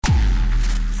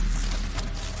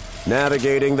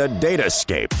Navigating the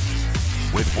Datascape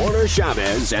with Warner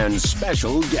Chavez and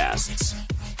special guests.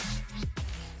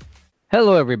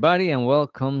 Hello, everybody, and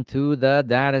welcome to the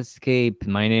Datascape.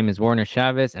 My name is Warner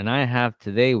Chavez, and I have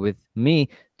today with me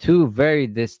two very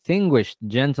distinguished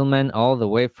gentlemen all the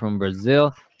way from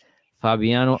Brazil,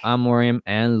 Fabiano Amorim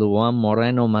and Luan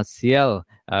Moreno Maciel.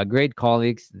 Great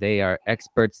colleagues. They are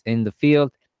experts in the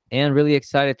field, and really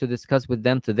excited to discuss with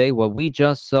them today what we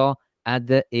just saw at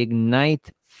the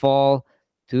Ignite Fall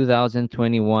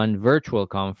 2021 virtual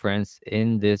conference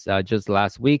in this just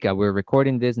last week. We're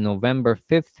recording this November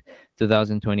 5th,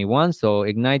 2021. So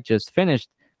Ignite just finished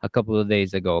a couple of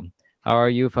days ago. How are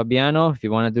you, Fabiano? If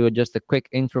you want to do just a quick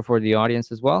intro for the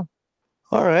audience as well.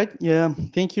 All right. Yeah.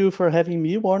 Thank you for having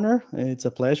me, Warner. It's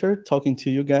a pleasure talking to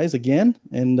you guys again.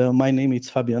 And my name is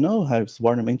Fabiano. As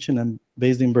Warner mentioned, I'm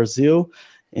based in Brazil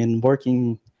and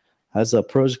working as a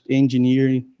project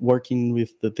engineer, working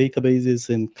with the databases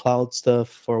and cloud stuff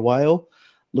for a while.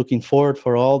 Looking forward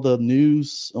for all the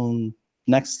news on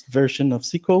next version of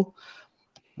SQL.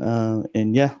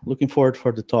 And yeah, looking forward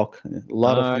for the talk. A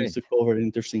lot of things to cover,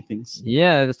 interesting things.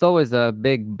 Yeah, there's always a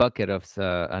big bucket of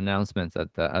announcements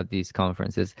at these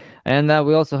conferences. And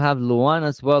we also have Luan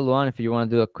as well. Luan, if you want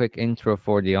to do a quick intro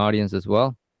for the audience as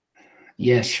well.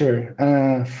 Yeah, sure.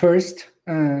 First,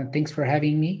 thanks for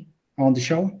having me on the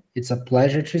show. It's a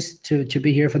pleasure to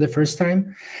be here for the first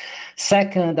time.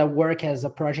 Second, I work as a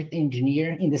project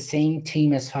engineer in the same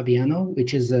team as Fabiano,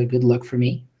 which is a good luck for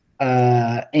me.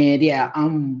 And yeah,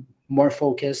 I'm more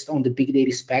focused on the big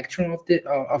data spectrum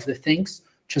of the things,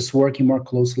 just working more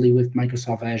closely with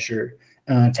Microsoft Azure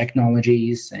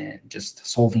technologies and just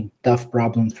solving tough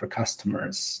problems for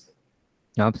customers.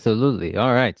 Absolutely.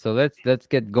 All right. So let's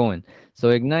get going. So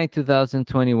Ignite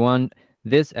 2021,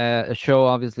 this show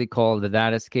obviously called the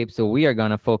Datascape. So we are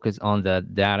going to focus on the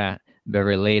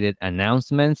data-related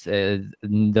announcements.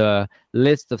 The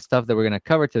list of stuff that we're going to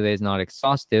cover today is not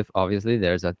exhaustive. Obviously,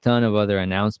 there's a ton of other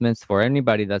announcements. For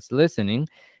anybody that's listening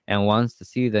and wants to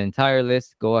see the entire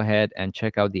list, go ahead and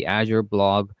check out the Azure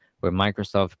blog, where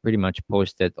Microsoft pretty much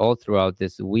posted all throughout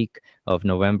this week of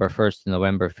November 1st to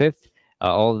November 5th.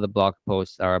 All of the blog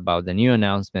posts are about the new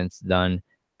announcements done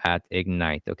at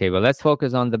Ignite. Okay, but let's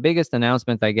focus on the biggest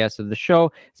announcement, I guess, of the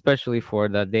show, especially for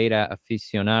the data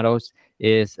aficionados,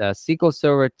 is SQL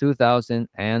Server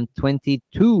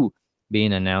 2022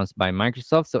 being announced by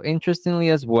Microsoft. So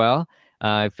interestingly as well,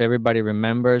 if everybody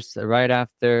remembers, right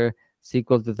after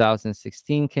SQL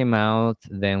 2016 came out,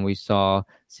 then we saw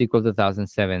SQL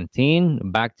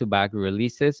 2017, back-to-back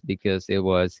releases, because it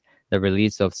was the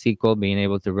release of SQL being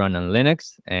able to run on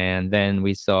Linux. And then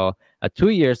we saw a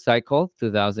 2-year cycle,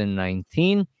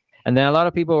 2019. And then a lot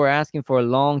of people were asking for a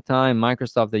long time,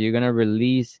 Microsoft, that you're going to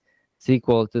release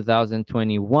SQL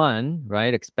 2021,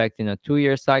 right? Expecting a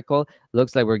 2-year cycle.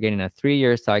 Looks like we're getting a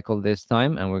 3-year cycle this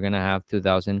time, and we're going to have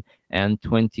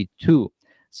 2022.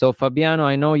 So Fabiano,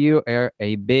 I know you are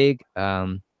a big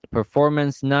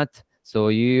performance nut. So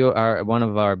you are one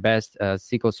of our best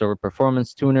SQL Server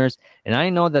performance tuners. And I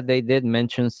know that they did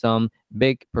mention some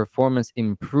big performance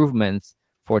improvements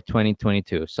for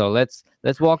 2022. So let's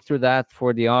walk through that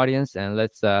for the audience, and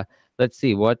let's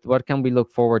see what can we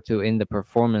look forward to in the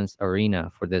performance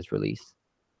arena for this release.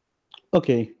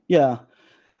 Okay, yeah.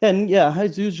 And yeah,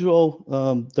 as usual,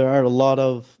 there are a lot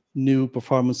of new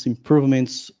performance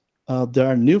improvements. There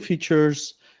are new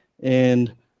features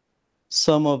and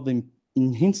some of the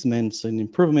enhancements and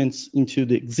improvements into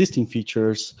the existing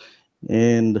features.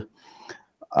 And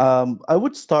I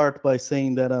would start by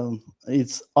saying that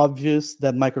it's obvious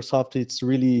that Microsoft is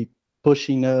really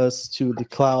pushing us to the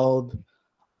cloud,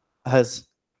 as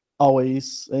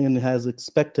always, and has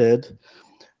expected.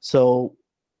 So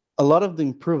a lot of the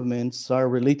improvements are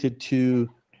related to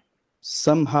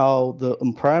somehow the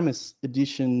on-premise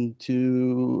edition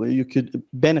to you could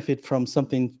benefit from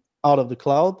something out of the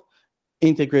cloud,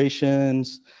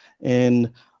 integrations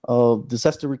and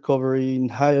disaster recovery and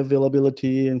high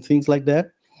availability and things like that.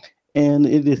 And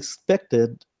it is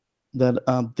expected that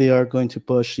they are going to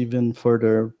push even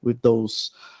further with those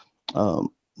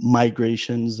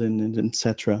migrations and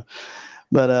etc.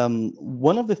 But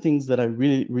one of the things that I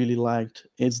really liked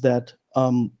is that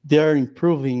they are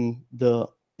improving the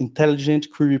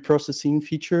intelligent query processing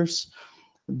features.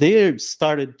 They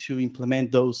started to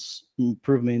implement those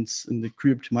improvements in the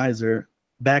Query Optimizer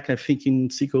back, I think, in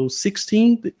SQL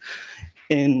 16.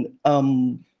 And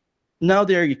now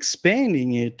they're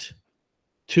expanding it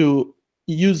to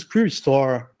use Query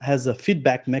Store as a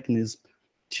feedback mechanism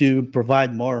to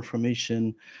provide more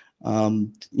information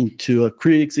into a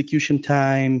query execution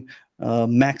time,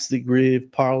 max degree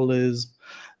of parallelism,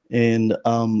 and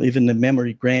even the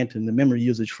memory grant and the memory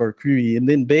usage for a query. And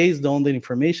then based on the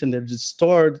information that is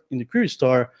stored in the query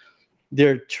store,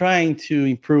 they're trying to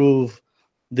improve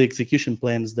the execution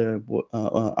plans that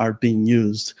are being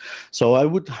used. So I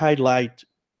would highlight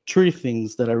 3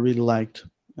 things that I really liked.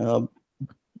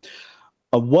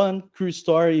 One, Query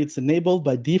Store, it's enabled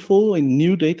by default in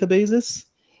new databases.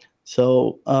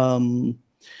 So I'm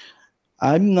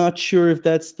not sure if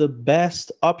that's the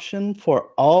best option for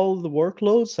all the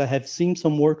workloads. I have seen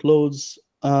some workloads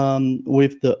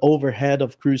with the overhead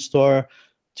of Query Store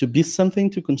to be something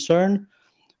to concern.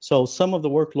 So some of the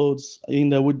workloads,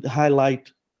 I would highlight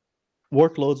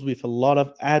workloads with a lot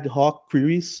of ad hoc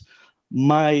queries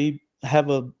might have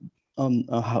a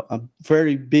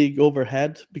very big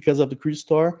overhead because of the Query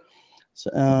Store.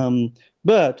 So,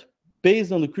 but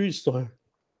based on the Query Store,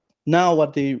 now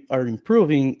what they are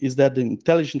improving is that the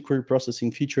intelligent query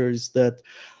processing features that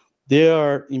they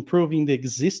are improving the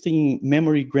existing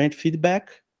memory grant feedback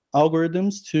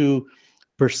algorithms to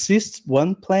persist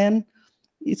one plan.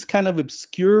 It's kind of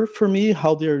obscure for me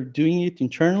how they're doing it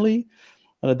internally.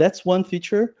 That's one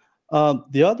feature.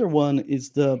 The other one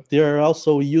is they are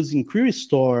also using Query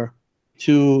Store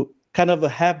to kind of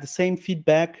have the same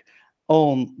feedback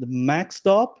on the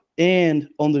MaxDOP and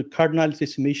on the cardinality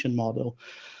estimation model.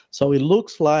 So it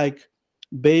looks like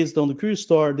based on the Query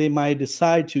Store, they might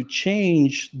decide to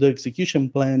change the execution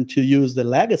plan to use the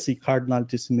legacy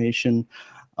cardinality estimation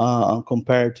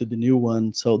compared to the new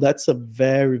one. So that's a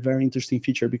very, very interesting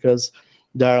feature because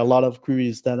there are a lot of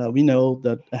queries that we know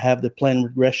that have the plan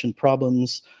regression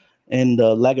problems, and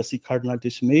the legacy cardinality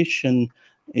estimation,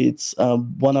 it's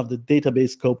one of the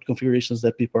database scope configurations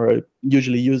that people are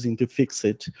usually using to fix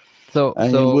it. So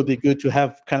it would be good to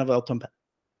have kind of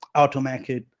automatic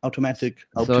optimization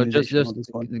on this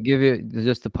one. Give you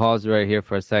just a pause right here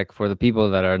for a sec for the people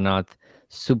that are not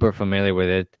super familiar with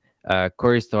it.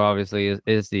 Query Store obviously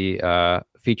is the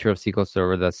feature of SQL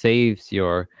Server that saves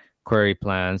your query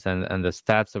plans and the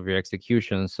stats of your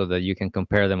execution so that you can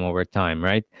compare them over time,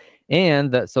 right?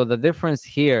 And so the difference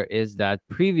here is that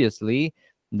previously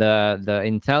the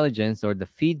intelligence or the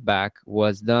feedback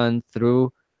was done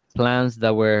through plans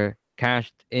that were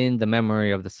cached in the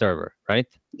memory of the server, right?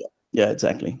 Yeah,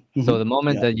 exactly. Mm-hmm. So the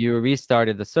moment that you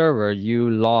restarted the server, you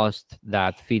lost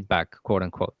that feedback, quote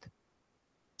unquote.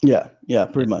 Yeah,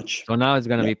 pretty much. So now it's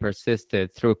going to be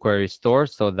persisted through Query Store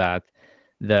so that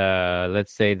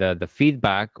let's say the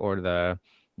feedback or the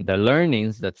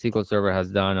learnings that SQL Server has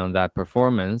done on that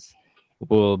performance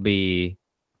will be,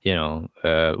 will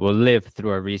live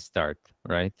through a restart,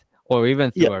 right? Or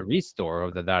even through a restore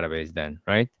of the database then,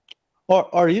 right?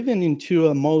 Or even into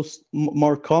a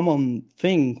more common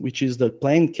thing, which is the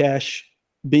plan cache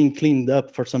being cleaned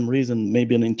up for some reason,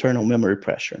 maybe an internal memory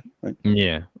pressure, right?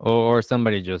 Yeah, or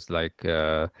somebody just like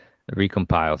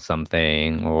recompile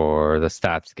something, or the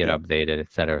stats get updated,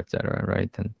 et cetera, right?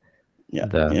 And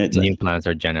the new plans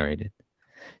are generated.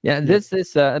 Yeah, this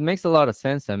is it makes a lot of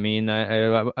sense. I mean,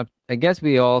 I guess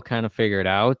we all kind of figured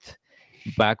out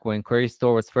back when Query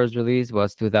Store was first released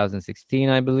was 2016,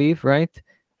 I believe, right?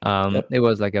 It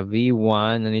was like a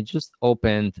V1, and it just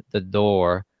opened the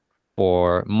door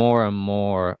for more and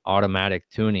more automatic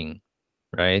tuning,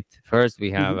 right? First,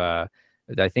 we have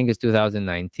I think it's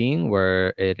 2019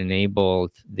 where it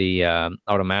enabled the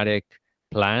automatic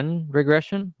plan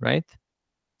regression, right?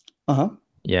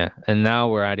 Yeah, and now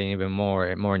we're adding even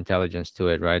more intelligence to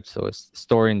it, right? So it's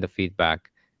storing the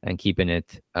feedback and keeping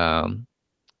it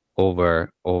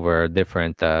over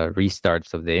different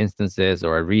restarts of the instances,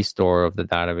 or a restore of the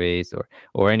database,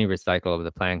 or any recycle of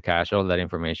the plan cache. All that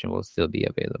information will still be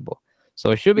available. So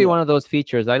it should be one of those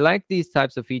features. I like these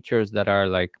types of features that are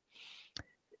like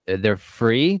they're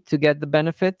free to get the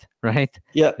benefit, right?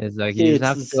 Yeah, it's like you just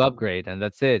have to upgrade, and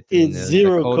that's it. It's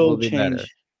zero code change. Better.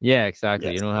 Yeah, exactly.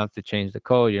 Yes. You don't have to change the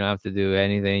code. You don't have to do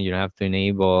anything. You don't have to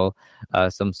enable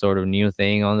some sort of new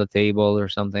thing on the table or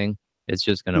something. It's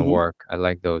just going to work. I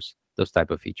like those type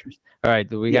of features. All right.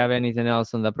 Do we have anything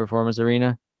else on the performance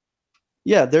arena?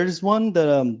 Yeah, there's one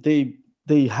that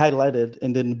they highlighted,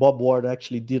 and then Bob Ward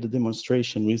actually did a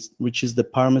demonstration, which is the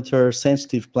parameter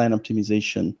sensitive plan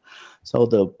optimization. So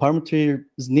the parameter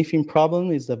sniffing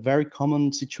problem is a very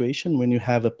common situation when you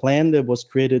have a plan that was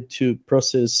created to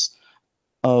process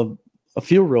a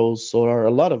few rows or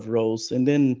a lot of rows, and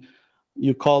then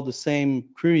you call the same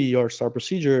query or star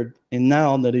procedure, and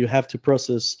now that you have to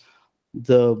process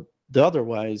the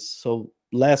otherwise, so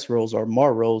less rows or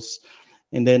more rows,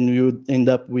 and then you end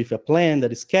up with a plan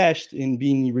that is cached and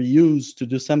being reused to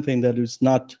do something that is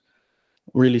not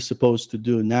really supposed to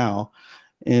do now.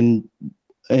 And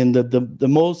the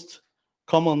most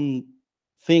common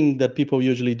thing that people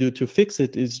usually do to fix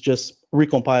it is just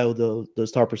recompile the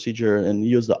star procedure and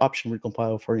use the option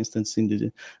recompile, for instance, in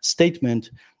the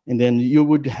statement. And then you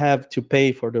would have to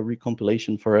pay for the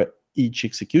recompilation for each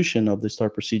execution of the star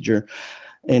procedure.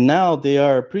 And now they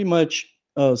are pretty much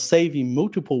saving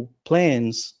multiple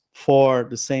plans for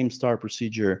the same star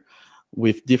procedure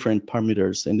with different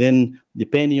parameters. And then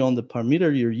depending on the parameter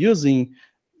you're using,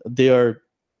 they are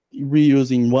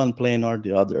reusing one plan or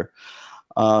the other.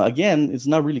 Again, it's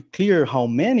not really clear how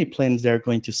many plans they're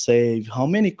going to save, how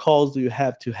many calls do you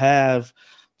have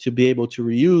to be able to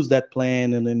reuse that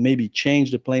plan and then maybe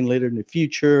change the plan later in the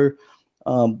future.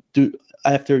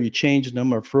 After you change the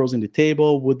number of rows in the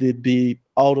table, would it be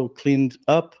auto cleaned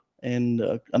up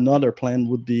and another plan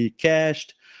would be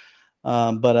cached?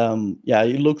 Yeah,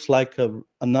 it looks like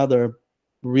another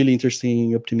really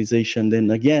interesting optimization.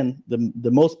 Then again,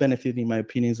 the most benefit, in my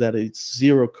opinion, is that it's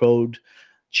zero code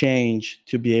change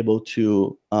to be able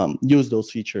to use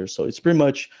those features. So it's pretty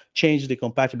much change the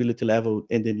compatibility level,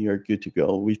 and then you're good to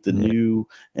go with the new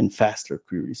and faster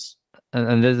queries.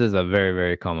 And this is a very,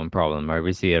 very common problem, right?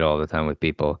 We see it all the time with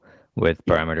people with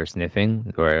parameter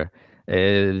sniffing, where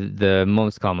the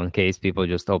most common case, people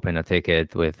just open a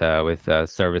ticket with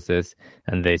services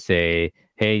and they say,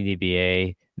 hey,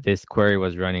 DBA, this query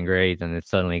was running great and it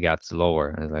suddenly got slower.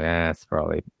 And it's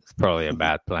like, it's probably a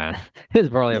bad plan. It's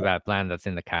probably a bad plan that's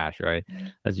in the cache, right?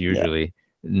 That's usually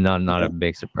not a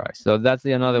big surprise. So that's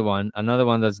another one. Another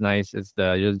one that's nice is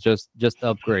you just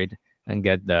upgrade and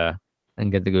get the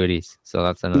goodies. So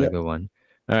that's another good one.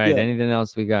 All right. Anything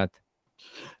else we got?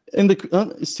 And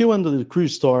still under the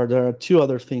QueryStar, there are two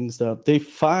other things that they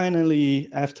finally,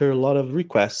 after a lot of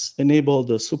requests, enabled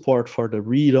the support for the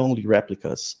read-only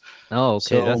replicas. Oh,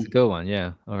 okay, so, that's a good one.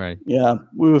 Yeah, all right. Yeah,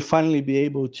 we will finally be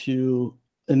able to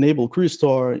enable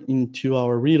QueryStar into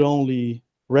our read-only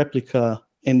replica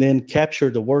and then capture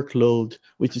the workload,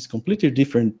 which is completely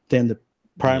different than the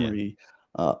primary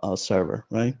server,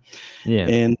 right? Yeah.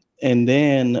 And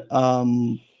then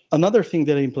another thing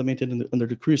that I implemented under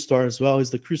the QueryStar as well is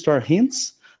the QueryStar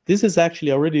hints. This is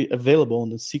actually already available on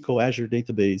the SQL Azure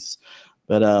database,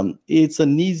 but it's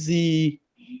an easy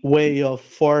way of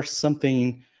force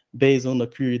something based on the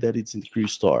query that it's in the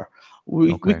QueryStar.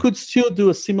 We could still do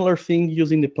a similar thing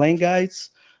using the plan guides,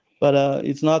 but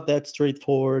it's not that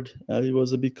straightforward. It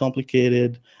was a bit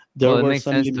complicated. It makes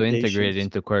sense to integrate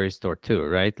into QueryStar too,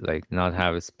 right? Like not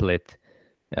have a split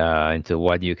into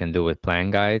what you can do with plan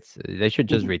guides. They should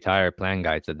just retire plan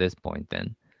guides at this point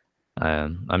then.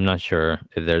 I'm not sure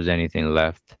if there's anything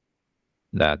left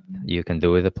that you can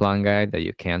do with a plan guide that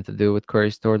you can't do with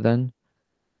QueryStar then.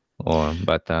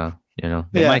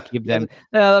 They might keep them.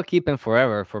 They'll keep them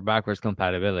forever for backwards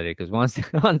compatibility, because once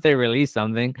they release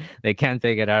something, they can't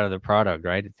take it out of the product,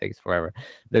 right? It takes forever.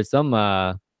 There's some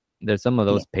of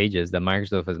those pages that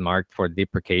Microsoft has marked for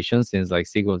deprecation since like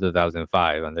SQL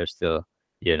 2005, and they're still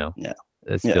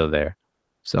it's still there.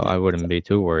 So I wouldn't be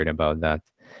too worried about that.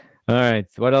 All right,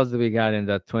 what else do we got in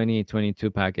the 2022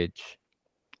 package?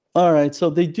 All right, so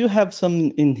they do have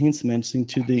some enhancements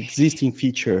into the existing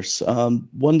features.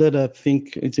 One that I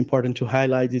think it's important to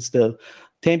highlight is the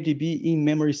TempDB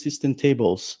in-memory system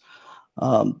tables.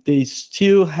 They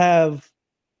still have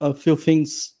a few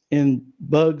things in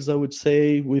bugs, I would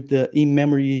say, with the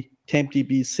in-memory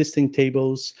TempDB system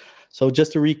tables. So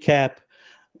just to recap,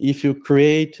 if you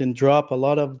create and drop a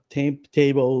lot of temp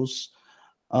tables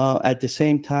at the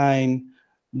same time,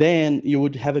 then you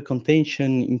would have a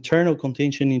internal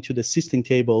contention into the system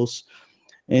tables.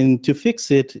 And to fix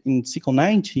it, in SQL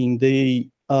 19, they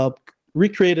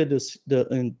recreated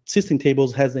the system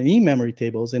tables has the in-memory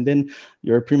tables, and then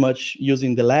you're pretty much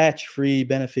using the latch-free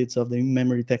benefits of the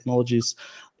in-memory technologies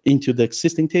into the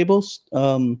existing tables.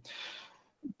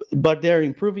 But they're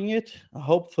improving it.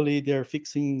 Hopefully, they're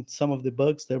fixing some of the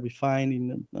bugs that we find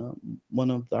in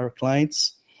one of our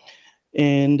clients.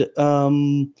 And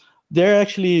they're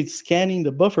actually scanning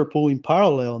the buffer pool in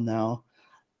parallel now.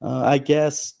 I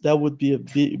guess that would be a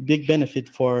big benefit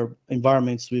for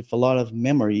environments with a lot of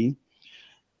memory.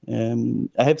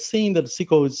 I have seen that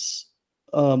SQL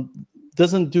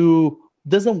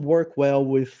doesn't work well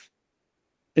with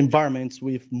environments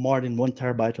with more than 1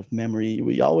 terabyte of memory.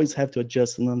 We always have to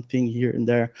adjust one thing here and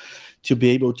there to be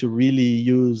able to really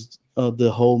use the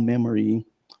whole memory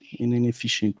in an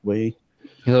efficient way.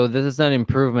 So this is an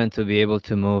improvement to be able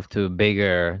to move to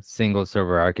bigger single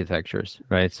server architectures,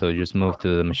 right? So just move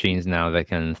to the machines now that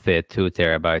can fit 2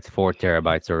 terabytes, 4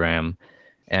 terabytes of RAM,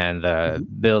 and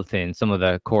built in some of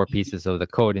the core pieces of the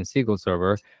code in SQL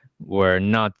Server were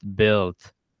not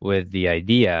built with the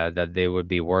idea that they would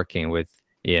be working with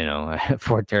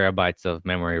 4 terabytes of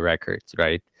memory records,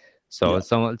 right?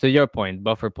 So, to your point,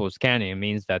 buffer pool scanning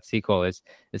means that SQL is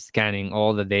scanning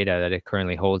all the data that it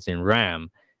currently holds in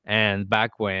RAM. And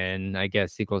back when I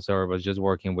guess SQL Server was just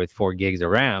working with 4 gigs of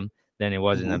RAM, then it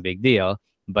wasn't a big deal.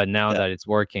 But now that it's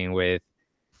working with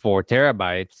 4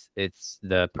 terabytes,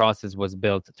 the process was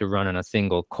built to run on a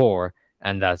single core,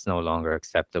 and that's no longer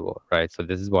acceptable, right? So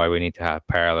this is why we need to have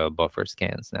parallel buffer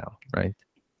scans now, right?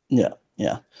 Yeah.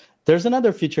 There's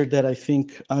another feature that I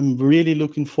think I'm really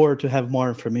looking forward to have more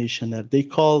information that they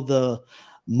call the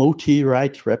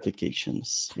multi-write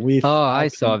replications. I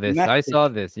saw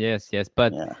this. Yes.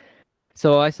 But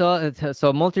so I saw it.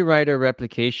 So multi-writer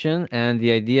replication, and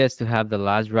the idea is to have the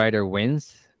last writer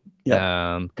wins.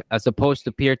 As opposed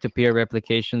to peer-to-peer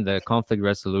replication, the conflict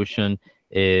resolution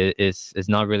is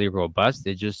not really robust.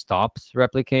 It just stops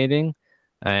replicating.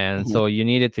 And so you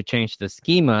needed to change the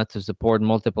schema to support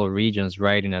multiple regions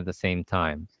writing at the same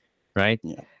time, right?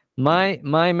 My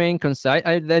main concern,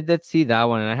 I did see that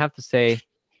one, and I have to say,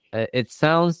 it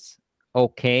sounds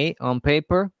okay on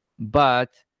paper, but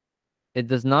it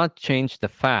does not change the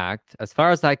fact, as far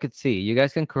as I could see. You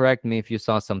guys can correct me if you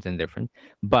saw something different,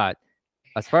 but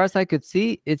as far as I could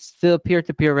see, it's still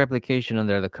peer-to-peer replication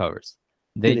under the covers.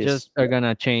 They are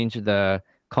gonna change the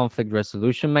conflict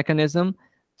resolution mechanism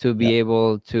to be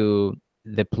able to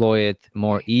deploy it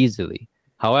more easily.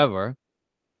 However,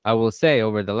 I will say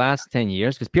over the last 10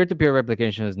 years, because peer-to-peer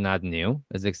replication is not new,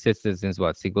 it's existed since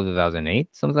SQL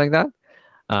 2008, something like that.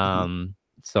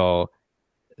 So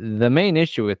the main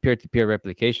issue with peer-to-peer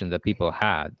replication that people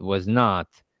had was not,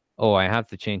 I have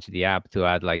to change the app to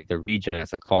add like the region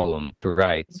as a column to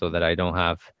write so that I don't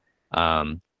have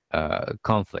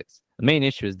conflicts. The main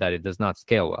issue is that it does not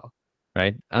scale well.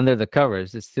 Right? Under the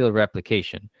covers, it's still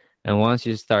replication. And once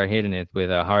you start hitting it with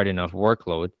a hard enough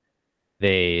workload,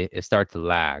 they start to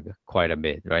lag quite a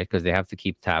bit, right? Because they have to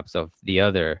keep tabs of the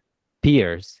other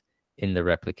peers in the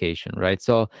replication, right?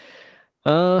 So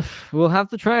we'll have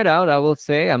to try it out. I will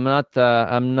say I'm not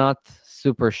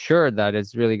super sure that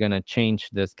it's really going to change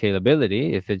the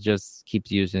scalability if it just keeps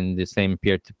using the same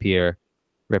peer-to-peer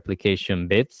replication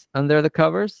bits under the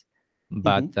covers.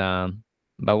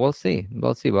 But we'll see.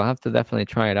 We'll have to definitely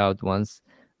try it out once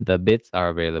the bits are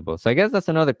available. So I guess that's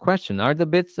another question. Are the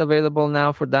bits available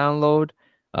now for download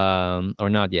or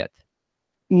not yet?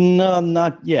 No,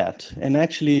 not yet. And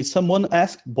actually, someone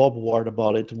asked Bob Ward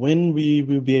about it, when we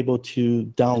will be able to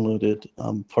download it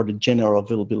for the general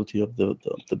availability of the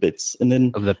bits. And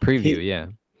then of the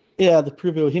preview, the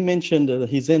preview. He mentioned that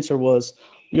his answer was,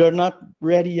 "We are not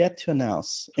ready yet to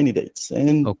announce any dates."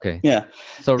 And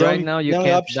so right now you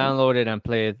can't download it and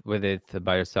play it with it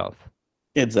by yourself.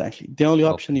 Exactly. The only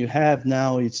option you have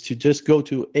now is to just go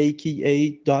to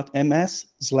aka.ms/EAP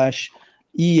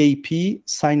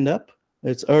sign up.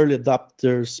 It's early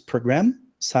adopters program,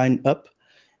 sign up,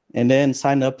 and then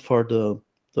sign up for the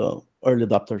early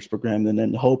adopters program, and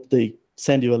then hope they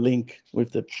send you a link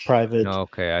with the private.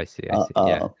 Okay, I see.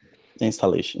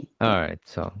 Installation. All right,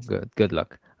 so good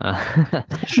luck.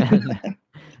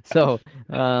 So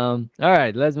all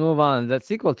right, let's move on. That's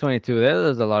SQL 22.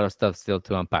 There's a lot of stuff still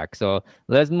to unpack, so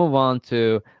let's move on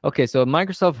to so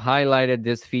Microsoft highlighted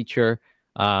this feature.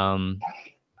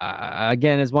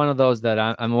 Again, it's one of those that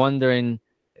I'm wondering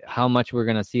how much we're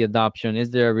going to see adoption.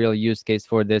 Is there a real use case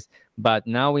for this? But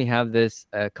now we have this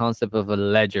concept of a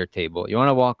ledger table. You want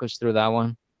to walk us through that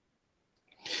one?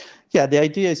 Yeah, the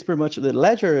idea is pretty much the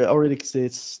ledger already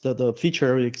exists, the feature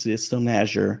already exists on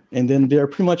Azure, and then they're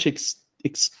pretty much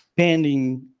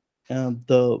expanding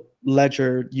the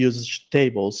ledger usage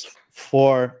tables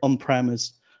for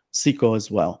on-premise SQL as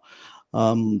well.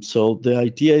 So the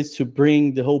idea is to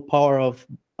bring the whole power of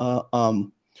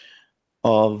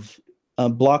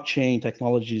blockchain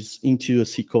technologies into a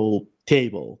SQL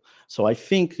table. So I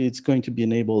think it's going to be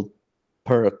enabled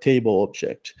per a table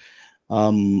object.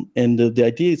 And the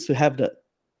idea is to have the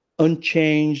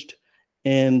unchanged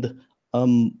and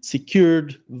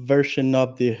secured version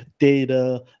of the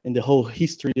data and the whole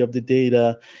history of the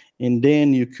data. And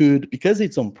then you could, because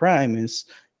it's on-premise,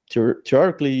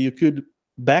 theoretically, you could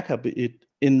backup it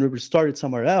and restore it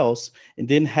somewhere else, and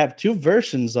then have two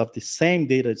versions of the same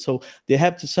data. So they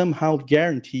have to somehow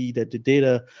guarantee that the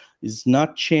data is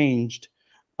not changed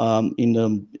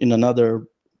in another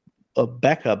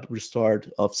backup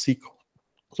restored of SQL.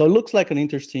 So it looks like an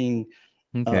interesting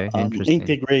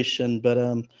integration, but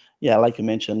like you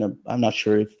mentioned, I'm not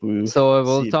sure if we. So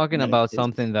we're talking about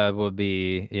something that would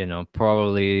be,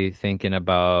 probably thinking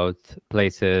about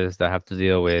places that have to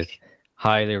deal with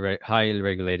highly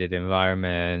regulated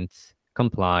environments,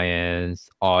 compliance,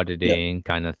 auditing,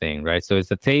 kind of thing, right? So it's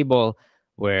a table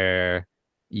where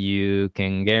you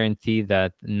can guarantee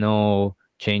that no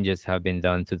changes have been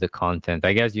done to the content.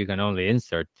 I guess you can only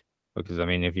insert, because I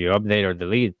mean, if you update or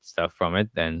delete stuff from it,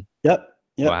 then Yep.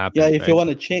 what Yep. happens, Yeah. If you right? want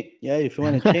to change, if you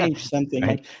want to change something,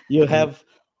 Right. like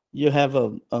you have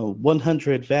a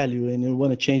 100 value and you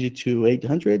want to change it to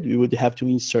 800, you would have to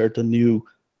insert a new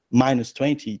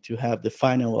 -20 to have the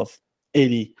final of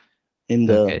 80 in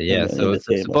the Okay, yeah. in So the it's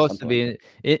table, supposed to something like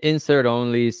be insert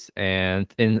onlys, and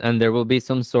there will be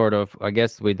some sort of, I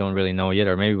guess we don't really know yet,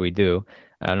 or maybe we do.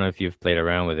 I don't know if you've played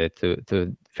around with it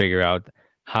to figure out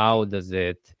how does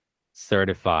it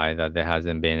certify that there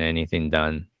hasn't been anything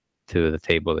done to the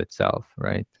table itself,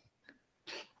 right?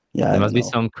 Yeah, There I must don't be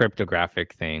know. some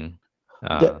cryptographic thing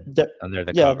The- under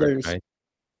the yeah, covers, there's right?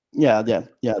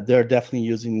 yeah. They're definitely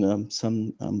using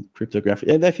some cryptography,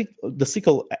 and I think the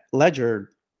SQL Ledger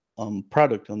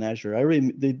product on Azure,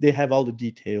 they have all the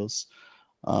details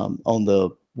on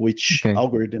which Okay.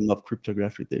 algorithm of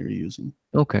cryptography they're using.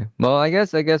 Okay. Well, I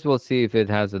guess we'll see if it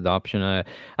has adoption.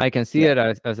 I can see Yeah.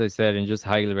 it as I said in just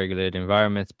highly regulated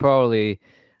environments. Probably,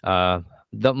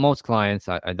 the most clients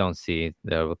I don't see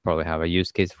that will probably have a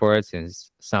use case for it,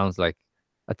 since it sounds like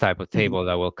a type of table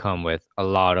that will come with a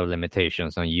lot of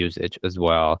limitations on usage as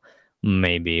well.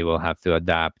 Maybe we'll have to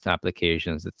adapt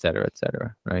applications, et cetera,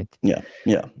 right? Yeah.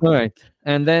 All right.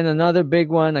 And then another big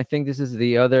one, I think this is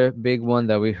the other big one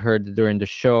that we heard during the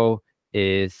show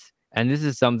is, and this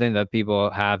is something that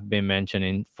people have been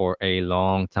mentioning for a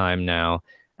long time now,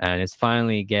 and it's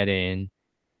finally getting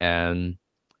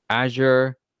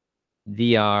Azure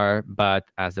DR, but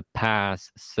as a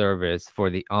PaaS service for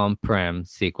the on-prem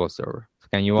SQL Server. So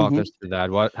can you walk Mhm. us through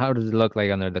that? How does it look like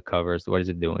under the covers? What is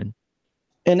it doing?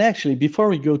 And actually, before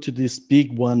we go to this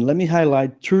big one, let me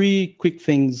highlight 3 quick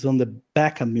things on the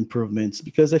backup improvements,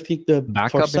 because I think for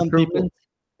Backup some people, improvements?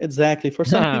 exactly, for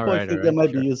some people, I All think that right,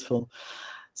 might sure. be useful.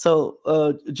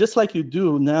 So just like you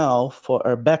do now for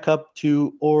a backup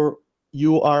to or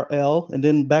URL and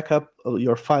then backup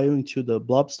your file into the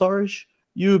blob storage,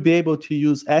 you'll be able to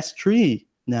use S3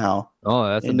 now Oh,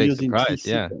 that's a and big using surprise.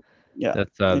 Yeah. T-SQL. Yeah,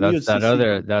 and That's use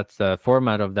T-SQL. that's the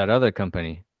format of that other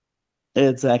company.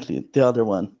 Exactly, the other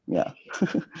one. Yeah.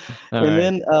 All And right.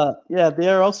 then, they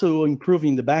are also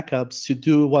improving the backups to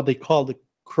do what they call the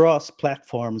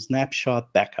cross-platform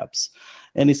snapshot backups.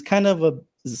 And it's kind of a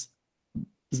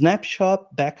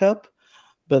snapshot backup,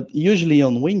 but usually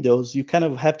on Windows, you kind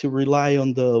of have to rely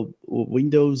on the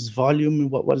Windows volume.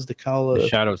 What is the call? The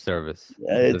shadow service.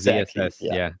 Exactly. The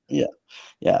VSS. Yeah.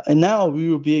 Yeah. And now we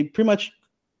will be pretty much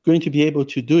going to be able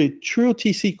to do it through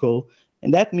T-SQL.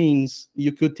 And that means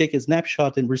you could take a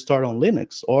snapshot and restart on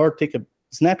Linux, or take a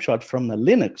snapshot from the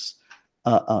Linux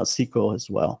SQL as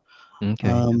well.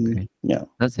 Okay. Yeah.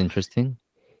 That's interesting.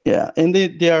 Yeah. And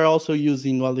they are also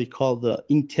using what they call the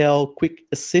Intel Quick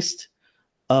Assist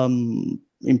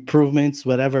improvements,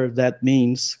 whatever that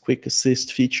means, Quick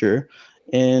Assist feature.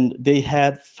 And they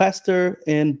had faster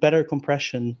and better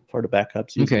compression for the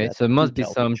backups using Okay, that so it must be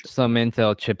Intel some feature.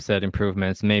 Intel chipset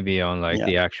improvements, maybe on like Yeah.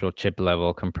 the actual chip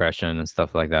level compression and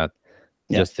stuff like that.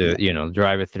 Yeah, Just to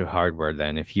drive it through hardware.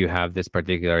 Then, if you have this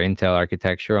particular Intel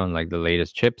architecture on like the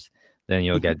latest chips, then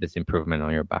you'll get this improvement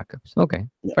on your backups. Okay,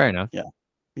 Yeah. fair enough.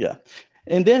 Yeah.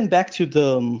 And then back to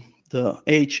the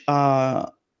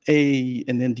HRA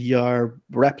and then DR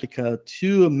replica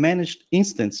to a managed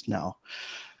instance now.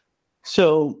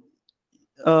 So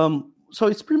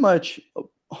it's pretty much,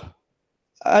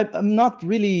 I'm not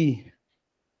really,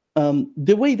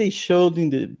 the way they showed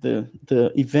in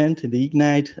the event in the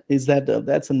Ignite is that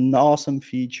that's an awesome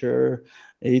feature.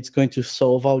 It's going to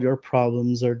solve all your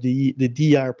problems, or the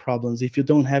DR problems. If you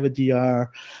don't have a DR,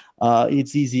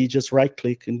 it's easy. Just right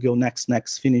click and go next,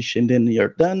 finish, and then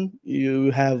you're done. You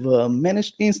have a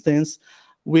managed instance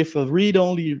with a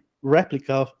read-only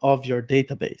replica of your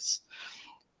database.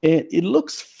 It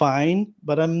looks fine,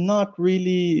 but I'm not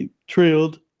really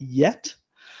thrilled yet.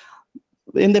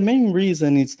 And the main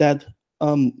reason is that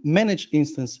managed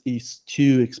instance is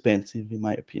too expensive, in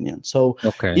my opinion. So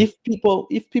if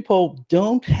people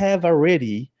don't have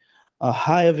already a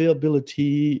high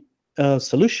availability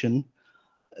solution,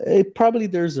 probably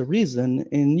there's a reason.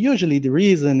 And usually the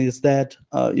reason is that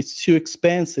it's too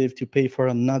expensive to pay for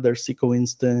another SQL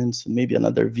instance, maybe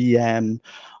another VM,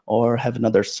 or have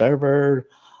another server.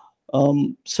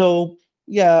 So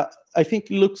yeah, I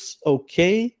think it looks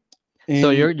okay. So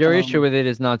your issue with it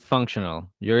is not functional.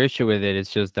 Your issue with it is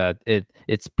just that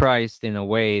it's priced in a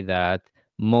way that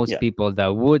most people that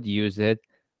would use it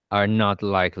are not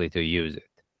likely to use it.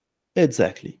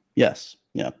 Exactly. Yes.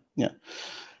 Yeah.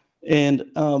 And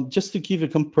just to give a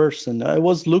comparison, I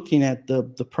was looking at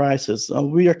the prices.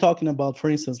 We are talking about, for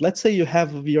instance, let's say you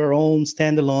have your own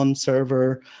standalone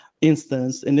server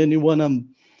instance, and then you want to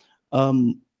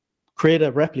create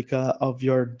a replica of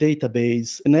your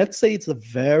database. And let's say it's a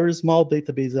very small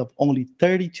database of only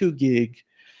 32 gig,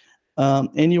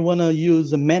 and you want to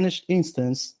use a managed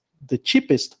instance, the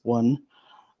cheapest one,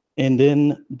 and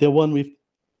then the one with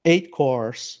 8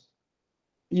 cores,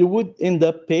 you would end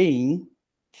up paying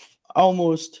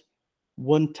almost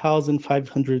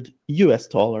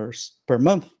 $1,500 per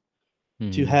month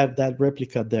to have that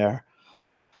replica there.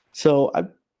 So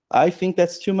I think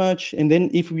that's too much. And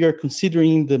then if we are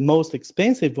considering the most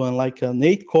expensive one, like an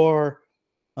 8-core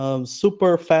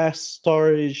super fast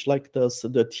storage, like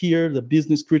the tier, the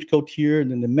business critical tier, and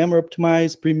then the memory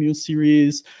optimized premium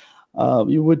series,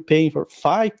 you would pay for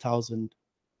 $5,000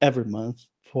 every month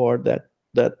for that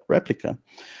replica.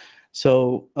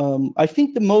 So I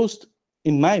think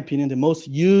in my opinion, the most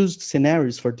used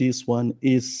scenarios for this one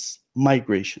is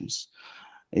migrations.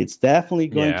 It's definitely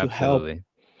going to help.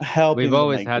 We've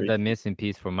always had the missing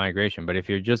piece for migration, but if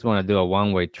you just want to do a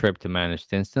one-way trip to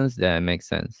managed instance, that makes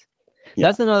sense. Yeah.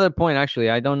 That's another point, actually.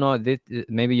 I don't know.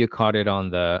 Maybe you caught it on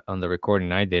the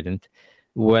recording. I didn't.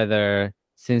 Whether,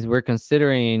 since we're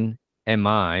considering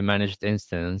MI, managed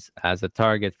instance, as a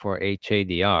target for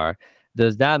HADR,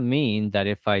 does that mean that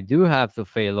if I do have to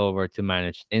fail over to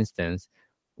managed instance,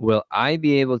 will I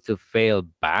be able to fail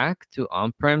back to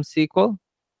on-prem SQL?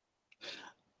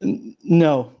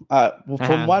 No,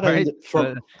 from what right?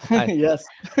 yes,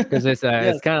 because it's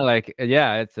it's kind of like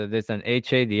it's an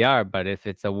HADR, but if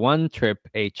it's a one-trip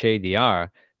HADR,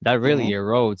 that really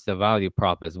erodes the value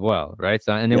prop as well, right?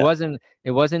 So, and it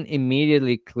wasn't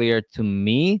immediately clear to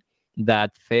me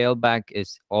that failback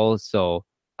is also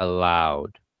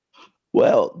allowed.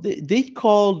 Well, they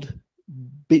called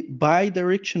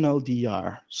bidirectional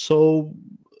DR, so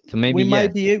maybe we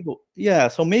might be able. Yeah,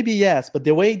 so maybe yes, but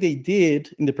the way they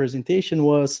did in the presentation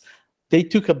was they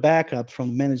took a backup from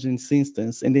the managed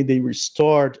instance and then they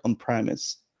restored on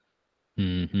premise.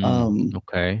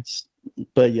 Okay.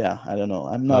 But yeah, I don't know.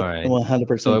 I'm not 100%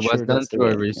 sure. So it was done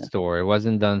through a restore. It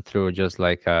wasn't done through just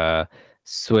like a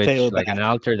switch, like an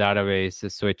alter database, a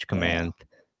switch command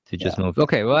to just move.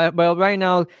 Okay, well, right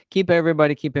now, keep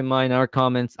in mind our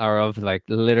comments are of like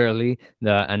literally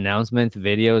the announcement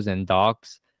videos and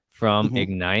docs from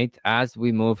Ignite. As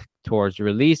we move towards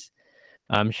release,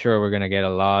 I'm sure we're going to get a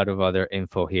lot of other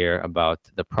info here about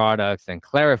the products and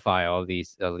clarify all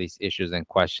these issues and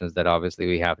questions that obviously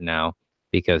we have now,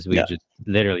 because we just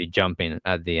literally jump in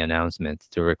at the announcement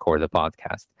to record the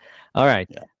podcast. All right.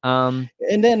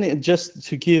 And then just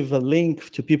to give a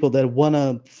link to people that want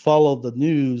to follow the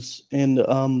news, and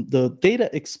the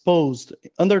data exposed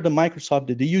under the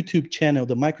Microsoft, the YouTube channel,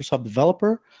 the Microsoft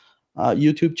Developer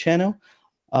YouTube channel,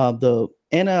 the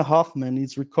Anna Hoffman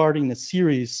is recording a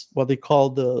series, what they call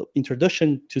the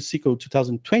Introduction to SQL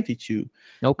 2022.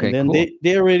 Okay, and then cool.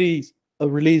 They already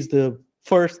released the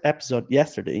first episode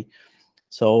yesterday.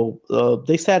 So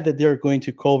they said that they're going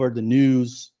to cover the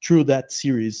news through that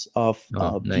series of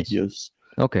videos.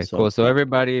 Okay, cool. So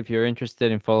everybody, if you're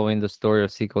interested in following the story of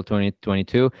SQL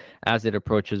 2022 as it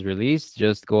approaches release,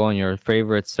 just go on your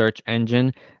favorite search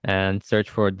engine and search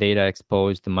for Data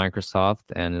Exposed to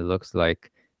Microsoft, and it looks like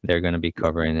they're going to be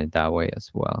covering it that way as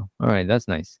well. All right, that's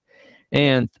nice.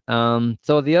 And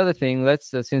so the other thing,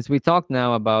 let's since we talked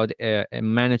now about a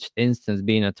managed instance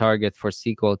being a target for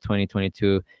SQL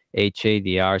 2022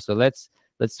 HADR, so let's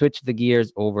switch the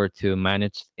gears over to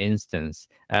managed instance.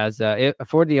 As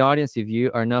for the audience, if you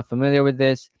are not familiar with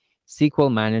this,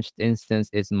 SQL managed instance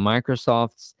is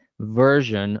Microsoft's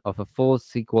version of a full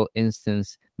SQL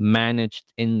instance managed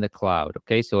in the cloud.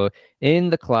 Okay, so in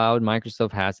the cloud,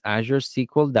 Microsoft has Azure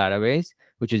SQL database,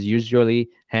 which is usually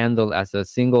handled as a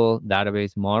single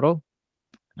database model.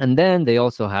 And then they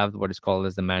also have what is called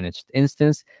as the managed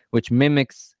instance, which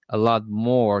mimics a lot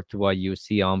more to what you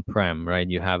see on-prem, right?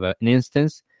 You have an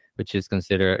instance, which is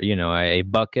considered, a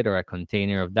bucket or a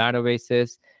container of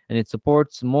databases, and it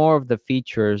supports more of the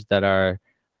features that are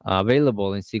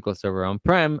available in SQL Server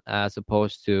on-prem, as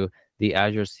opposed to the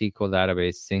Azure SQL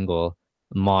database single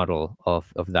model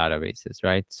of databases,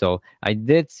 right? So I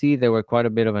did see there were quite a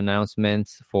bit of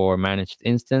announcements for managed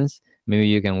instance. Maybe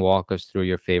you can walk us through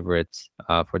your favorites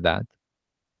for that.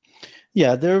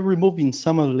 Yeah, they're removing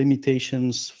some of the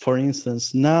limitations. For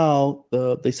instance, now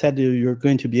they said you're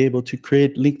going to be able to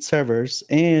create linked servers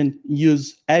and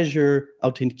use Azure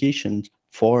authentication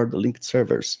for the linked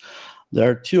servers. There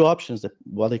are two options,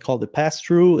 what they call the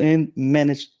pass-through and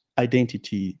managed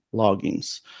identity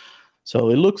logins.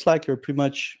 So it looks like you're pretty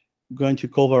much going to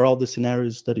cover all the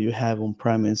scenarios that you have on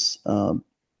premise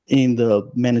in the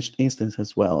managed instance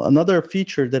as well. Another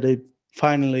feature that they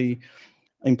finally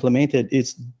implemented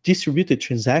is distributed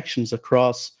transactions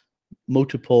across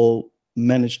multiple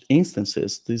managed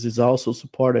instances. This is also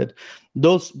supported.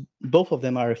 Both of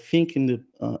them are, I think, in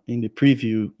the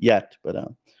preview yet, but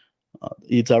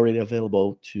it's already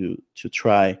available to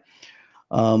try.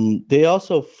 They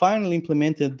also finally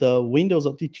implemented the Windows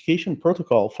Authentication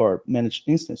Protocol for managed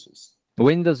instances.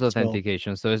 Windows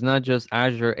authentication. So it's not just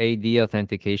Azure AD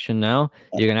authentication now.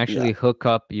 You can actually hook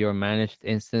up your managed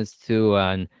instance to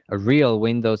a real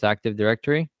Windows Active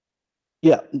Directory.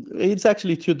 Yeah, it's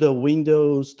actually to the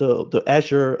Windows, the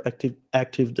Azure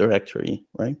Active Directory,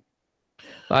 right?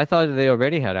 I thought they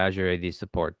already had Azure AD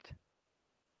support.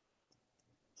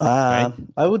 Right?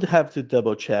 I would have to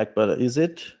double check, but is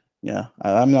it? Yeah,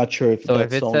 I'm not sure if. So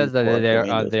if it says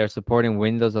that they're supporting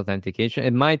Windows authentication,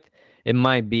 it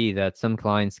might be that some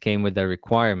clients came with the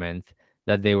requirement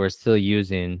that they were still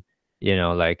using,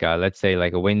 like let's say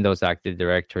like a Windows Active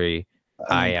Directory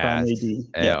IaaS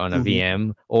on a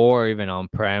VM, or even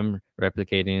on-prem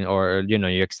replicating, or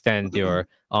you extend your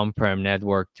on-prem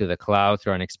network to the cloud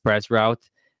through an express route,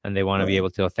 and they want to be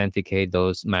able to authenticate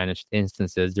those managed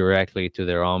instances directly to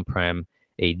their on-prem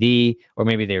AD, or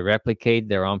maybe they replicate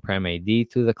their on-prem AD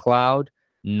to the cloud,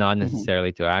 not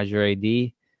necessarily to Azure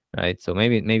AD, right? So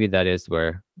maybe that is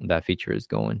where that feature is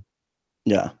going.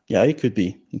 Yeah, it could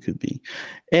be.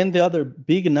 And the other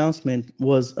big announcement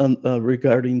was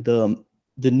regarding the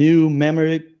new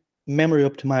memory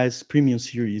optimized premium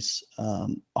series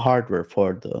hardware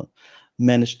for the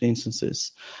managed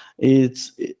instances.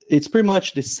 It's pretty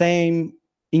much the same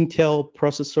Intel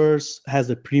processors has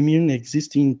a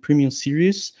existing premium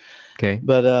series. Okay.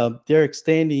 But they're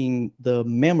extending the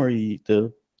memory,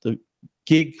 the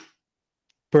gig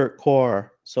per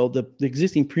core. So the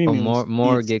existing premium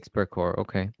more gigs per core.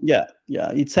 Okay. Yeah.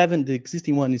 It's 7. The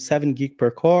existing one is 7 gig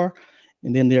per core,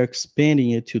 and then they're expanding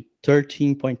it to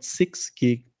 13.6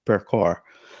 gig per core.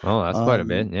 Oh, that's quite a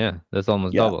bit. Yeah, that's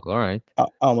almost double. All right.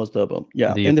 Almost double.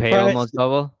 Yeah. Do you pay almost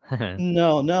double?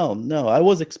 No. I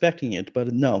was expecting it,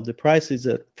 but no. The price is,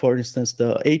 for instance,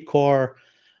 the 8 core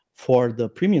for the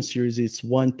premium series is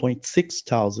 1.6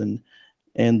 thousand,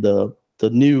 and the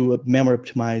new memory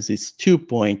optimized is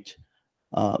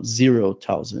 2.0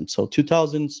 thousand. So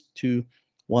 2,000 to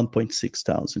 1.6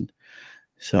 thousand.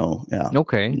 So yeah.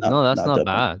 Okay. That's not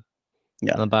bad.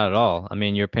 Yeah. Not bad at all. I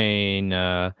mean, you're paying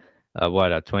a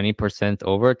 20%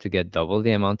 over to get double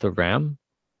the amount of RAM.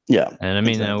 Yeah. And I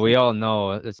mean, we all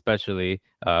know, especially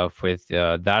with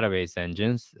database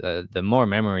engines, the more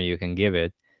memory you can give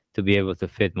it to be able to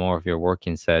fit more of your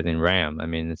working set in RAM. I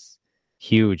mean, it's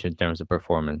huge in terms of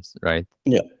performance, right?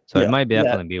 Yeah. So it might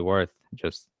definitely be worth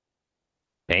just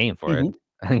paying for it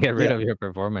and get rid of your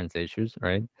performance issues,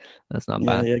 right? That's not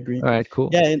bad. Yeah, I agree. All right, cool.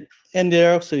 Yeah, and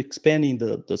they're also expanding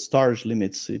the storage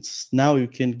limits. It's now you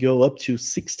can go up to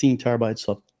 16 terabytes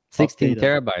of 16 data.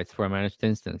 terabytes for a managed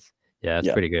instance. Yeah,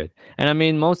 that's pretty good. And I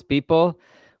mean, most people,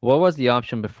 what was the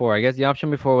option before? I guess the option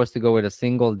before was to go with a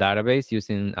single database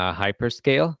using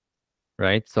Hyperscale,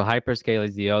 right? So Hyperscale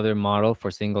is the other model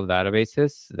for single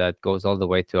databases that goes all the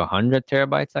way to 100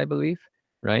 terabytes, I believe,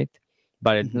 right?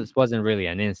 But this wasn't really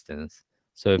an instance.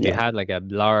 So if you had like a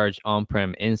large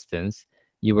on-prem instance,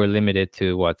 you were limited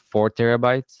to 4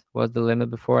 terabytes was the limit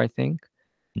before, I think.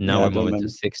 Now we're moving to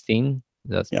 16.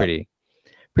 That's pretty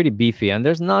beefy. And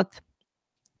there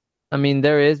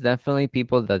is definitely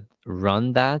people that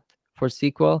run that for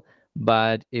SQL.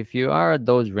 But if you are at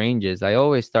those ranges, I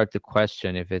always start to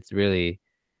question if it's really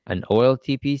an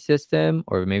OLTP system,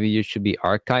 or maybe you should be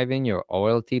archiving your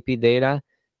OLTP data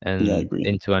and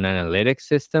into an analytics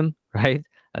system, right?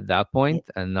 At that point,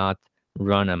 and not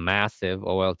run a massive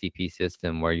OLTP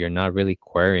system where you're not really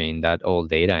querying that old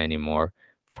data anymore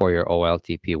for your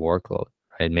OLTP workload,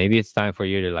 right? Maybe it's time for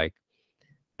you to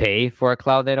pay for a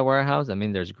cloud data warehouse. I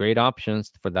mean, there's great options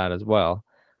for that as well,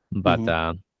 but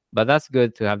that's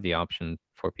good to have the option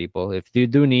for people. If you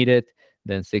do need it,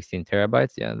 then 16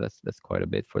 terabytes, that's quite a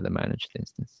bit for the managed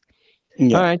instance.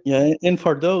 Yeah, all right. Yeah, and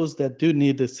for those that do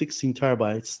need the 16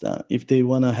 terabytes, if they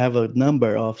want to have a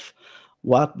number of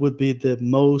what would be the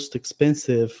most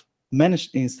expensive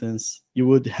managed instance, you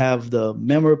would have the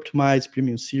memory optimized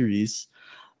premium series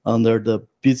under the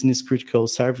business critical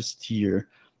service tier,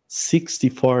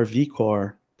 64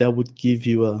 vCore. That would give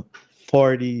you a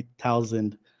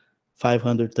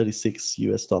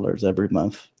 $40,536 every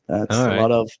month. That's a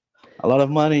lot of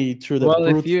money through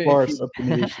the brute force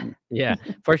optimization. Yeah,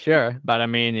 for sure. But I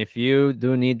mean, if you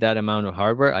do need that amount of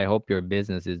hardware, I hope your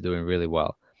business is doing really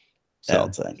well. So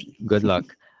exactly. Good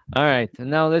luck. All right.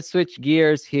 Now let's switch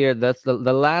gears here. That's the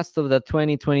last of the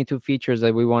 2022 features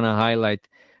that we want to highlight.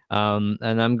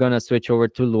 And I'm going to switch over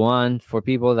to Luan. For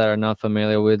people that are not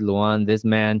familiar with Luan, this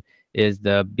man is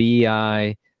the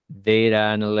BI, data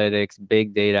analytics,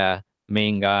 big data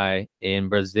main guy in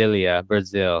Brasilia,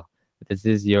 Brazil. This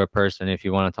is your person if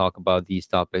you want to talk about these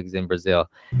topics in Brazil.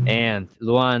 And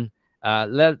Luan,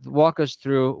 walk us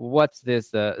through what's this.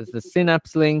 The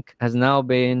Synapse link has now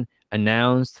been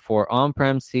announced for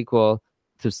on-prem SQL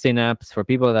to Synapse. For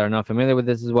people that are not familiar with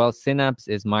this as well, Synapse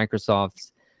is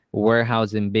Microsoft's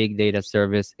warehousing big data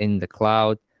service in the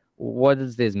cloud. What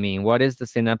does this mean? What is the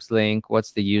Synapse link?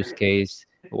 What's the use case?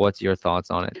 What's your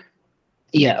thoughts on it?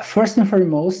 Yeah, first and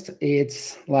foremost,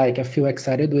 it's like I feel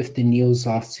excited with the news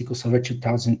of SQL Server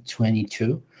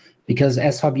 2022 because,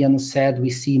 as Fabiano said, we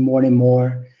see more and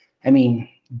more. I mean,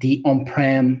 the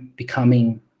on-prem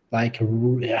becoming like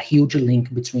a huge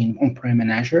link between on-prem and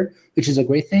Azure, which is a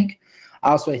great thing.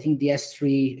 Also, I think the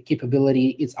S3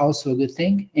 capability is also a good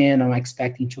thing, and I'm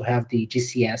expecting to have the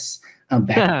GCS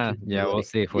back. Yeah, we'll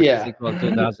see for SQL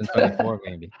 2024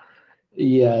 maybe.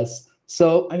 Yes.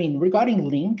 So, I mean, regarding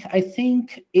link, I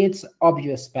think it's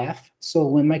obvious path. So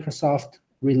when Microsoft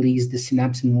released the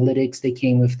Synapse Analytics, they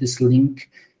came with this link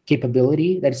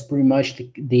capability. That is pretty much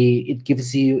it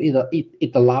gives you,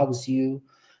 it allows you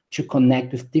to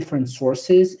connect with different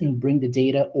sources and bring the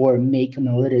data or make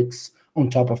analytics on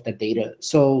top of that data.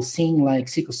 So seeing like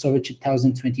SQL Server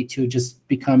 2022 just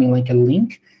becoming like a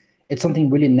link, it's something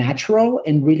really natural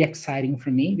and really exciting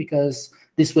for me because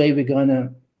this way we're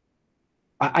gonna,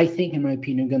 I think, in my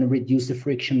opinion, going to reduce the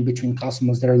friction between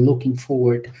customers that are looking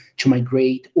forward to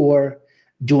migrate or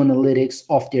do analytics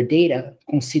of their data,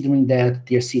 considering that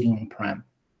they're sitting on-prem.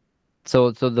 So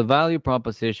the value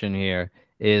proposition here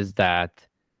is that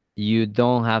you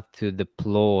don't have to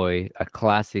deploy a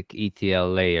classic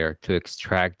ETL layer to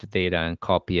extract the data and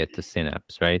copy it to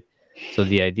Synapse, right? So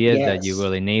the idea is that you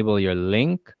will enable your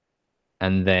link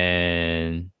and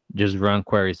then just run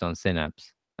queries on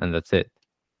Synapse, and that's it.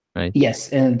 Right. Yes,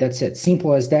 and that's it.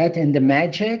 Simple as that. And the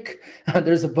magic,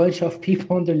 there's a bunch of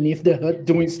people underneath the hood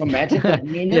doing some magic, like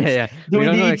minions,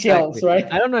 doing the ETLs, right?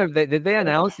 I don't know if did they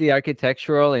announce the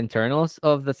architectural internals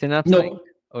of the Synapse link,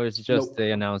 or it's just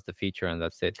they announced the feature and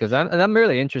that's it? Because I'm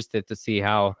really interested to see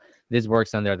how this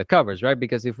works under the covers, right?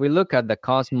 Because if we look at the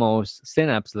Cosmos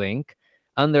Synapse link,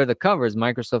 under the covers,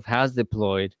 Microsoft has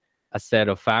deployed a set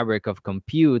of fabric of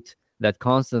compute that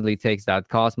constantly takes that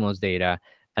Cosmos data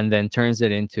and then turns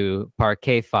it into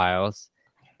Parquet files,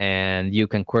 and you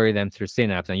can query them through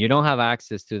Synapse. And you don't have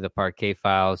access to the Parquet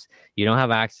files. You don't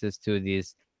have access to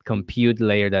this compute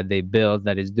layer that they built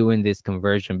that is doing this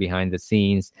conversion behind the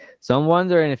scenes. So I'm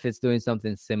wondering if it's doing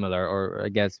something similar, or I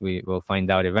guess we will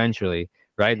find out eventually,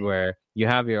 right? Where you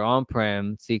have your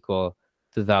on-prem SQL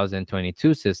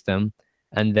 2022 system,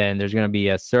 and then there's going to be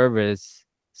a service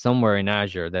somewhere in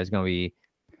Azure that's going to be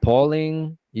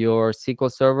polling your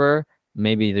SQL Server,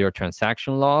 maybe your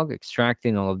transaction log,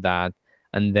 extracting all of that,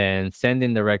 and then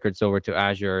sending the records over to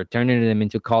Azure, turning them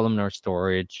into columnar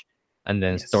storage, and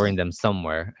then storing them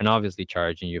somewhere, and obviously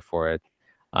charging you for it.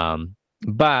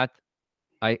 But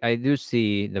I do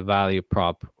see the value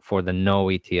prop for the no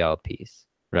ETL piece,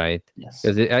 right? Yes.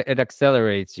 Because it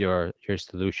accelerates your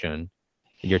solution,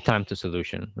 your time to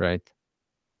solution, right?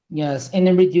 Yes, and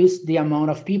then reduce the amount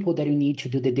of people that you need to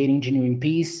do the data engineering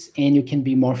piece, and you can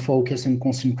be more focused and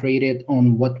concentrated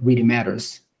on what really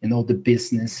matters, the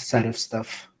business side of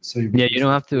stuff. So you don't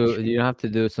have to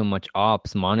do so much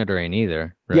ops monitoring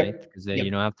either, right? Because you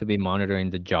don't have to be monitoring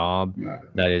the job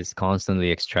that is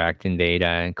constantly extracting data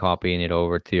and copying it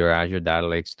over to your Azure Data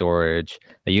Lake storage.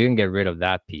 You can get rid of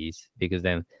that piece because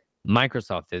then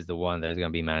Microsoft is the one that is going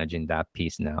to be managing that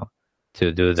piece now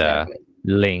to do the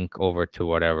link over to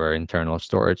whatever internal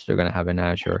storage they're going to have in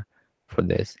Azure for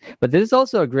this. But this is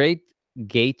also a great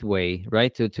gateway,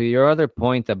 right? To your other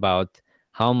point about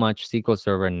how much SQL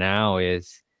Server now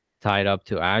is tied up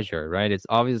to Azure, right? It's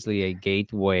obviously a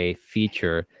gateway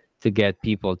feature to get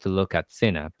people to look at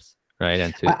Synapse, right?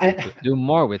 And to do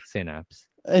more with Synapse.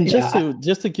 And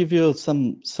just to give you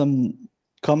some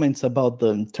comments about the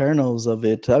internals of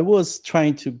it, I was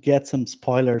trying to get some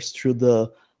spoilers through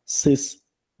the sys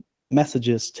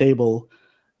messages table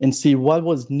and see what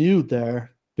was new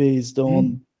there based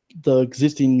on the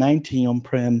existing 19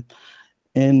 on-prem.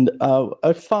 And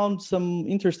I found some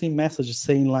interesting messages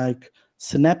saying like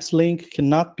Synapse link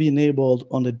cannot be enabled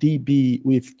on the DB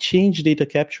with change data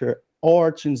capture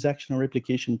or transactional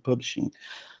replication publishing.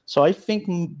 So I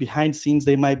think behind scenes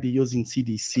they might be using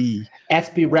CDC.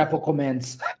 FP repo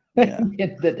commands. At the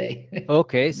end of the day.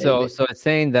 Okay, so it's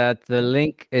saying that the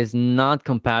link is not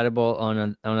compatible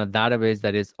on a database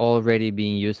that is already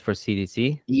being used for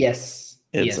CDC. Yes.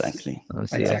 Exactly. I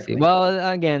see. Exactly. Well,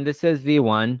 again, this is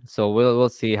V1, so we'll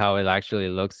see how it actually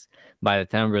looks. By the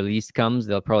time release comes,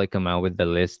 they'll probably come out with the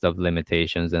list of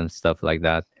limitations and stuff like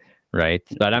that, right?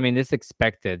 But I mean, it's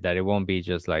expected that it won't be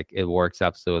just like it works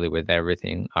absolutely with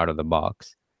everything out of the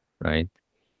box, right?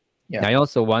 Yeah. I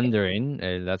also wondering,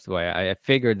 that's why I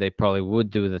figured they probably would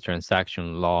do the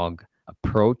transaction log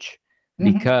approach,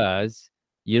 Mhm. because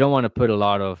you don't want to put a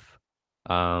lot of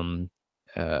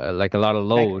like a lot of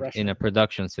load in a pressure.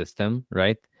 production system,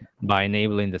 right? By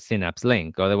enabling the Synapse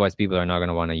link. Otherwise, people are not going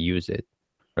to want to use it,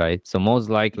 right? So most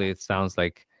likely, it sounds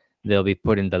like they'll be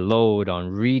putting the load on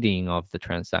reading of the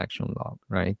transaction log,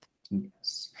 right?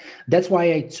 Yes. That's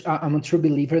why I'm a true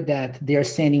believer that they're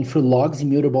sending through logs,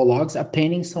 immutable logs,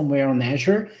 appending somewhere on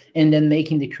Azure, and then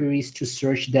making the queries to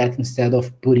search that instead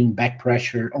of putting back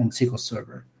pressure on SQL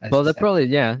Server. Well, they'll probably,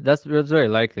 yeah, that's very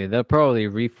likely. They'll probably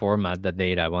reformat the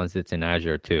data once it's in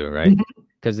Azure too, right?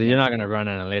 Because you're not going to run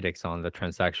analytics on the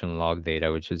transaction log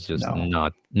data, which is just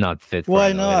not fit for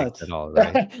Why analytics not? at all,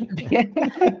 right?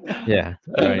 Yeah,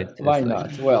 right. Why It's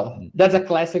not? Well, that's a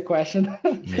classic question.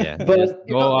 Yeah, But just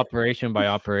go operation by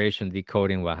operation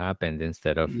decoding what happened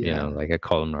instead of Yeah. like a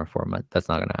columnar format. That's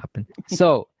not gonna happen.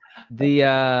 So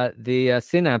the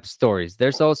Synapse stories.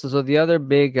 There's also, so the other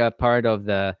big part of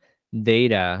the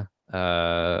data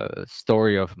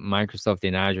story of Microsoft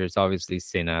in Azure is obviously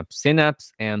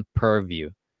Synapse and Purview,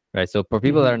 right? So for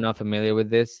people that are not familiar with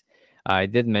this, I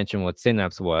did mention what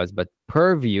Synapse was, but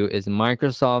Purview is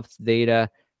Microsoft's data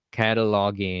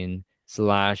cataloging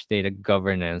 / data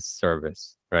governance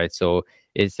service, right? So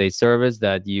it's a service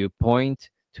that you point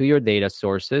to your data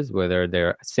sources, whether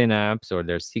they're Synapse or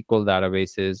they're SQL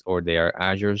databases or they are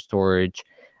Azure storage,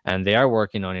 and they are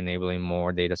working on enabling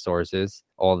more data sources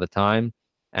all the time.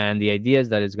 And the idea is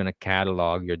that it's going to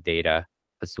catalog your data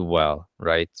as well,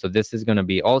 right? So this is going to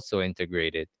be also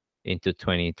integrated into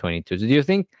 2022. So do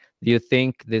you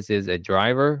think this is a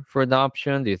driver for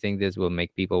adoption? Do you think this will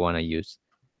make people want to use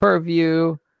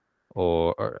Purview?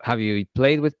 Or have you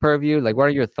played with Purview? Like, what are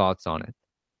your thoughts on it?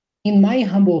 In my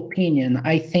humble opinion,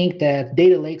 I think that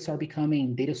data lakes are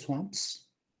becoming data swamps.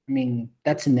 I mean,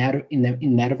 that's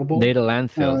inevitable. Data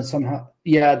landfill. Somehow,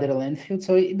 yeah, data landfill.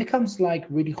 So it becomes like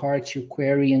really hard to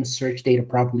query and search data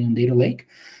properly on data lake.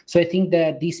 So I think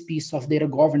that this piece of data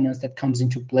governance that comes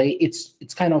into play,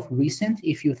 it's kind of recent.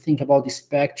 If you think about the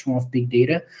spectrum of big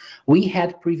data, we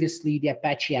had previously the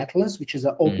Apache Atlas, which is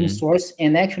an open source.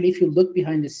 And actually, if you look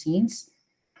behind the scenes,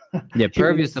 yeah,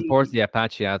 Purview supports the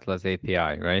Apache Atlas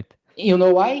API, right? You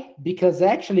know why? Because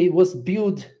actually it was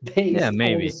built based on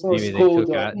the source code.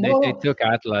 They took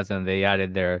Atlas and they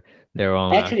added their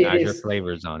own Azure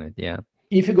flavors on it. Yeah.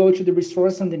 If you go to the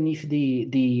resource underneath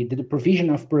the provision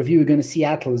of Purview, you're going to see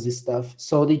Atlas stuff.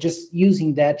 So they're just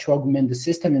using that to augment the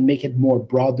system and make it more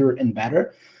broader and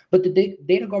better. But the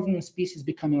data governance piece is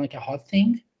becoming like a hot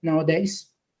thing nowadays.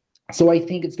 So I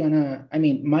think it's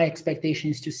my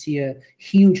expectation is to see a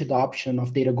huge adoption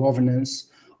of data governance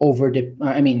over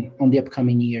on the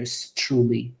upcoming years,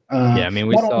 truly.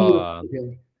 We saw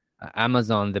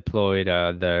Amazon deployed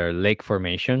their Lake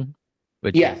Formation,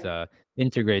 which is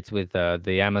integrates with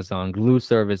the Amazon Glue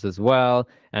service as well,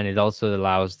 and it also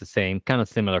allows the same kind of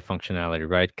similar functionality,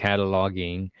 right?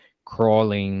 Cataloging,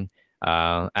 crawling,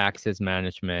 access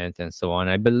management, and so on.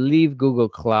 I believe Google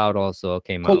Cloud also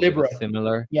came out with a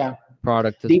similar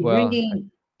product as well.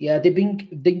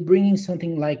 They're bringing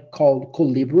something called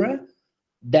Collibra,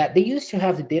 that they used to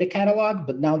have the data catalog,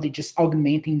 but now they're just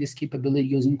augmenting this capability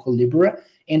using Collibra.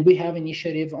 And we have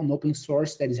initiative on open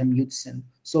source that is Amundsen.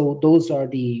 So those are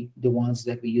the ones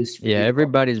that we use.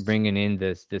 Everybody's bringing in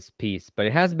this piece, but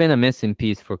it has been a missing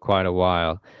piece for quite a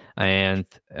while. And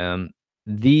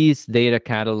these data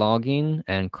cataloging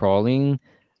and crawling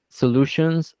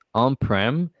solutions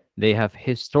on-prem, they have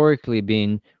historically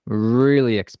been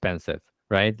really expensive,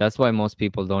 right? That's why most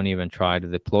people don't even try to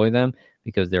deploy them,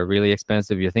 because they're really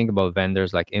expensive. You think about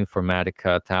vendors like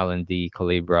Informatica, Talend,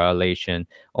 Collibra, Alation,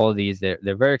 all these, they're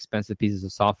very expensive pieces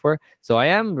of software. So I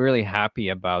am really happy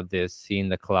about this, seeing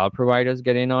the cloud providers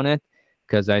get in on it,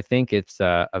 because I think it's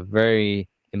a very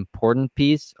important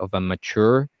piece of a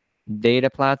mature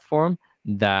data platform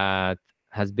that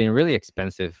has been really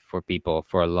expensive for people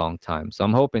for a long time. So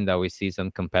I'm hoping that we see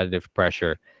some competitive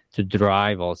pressure to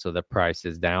drive also the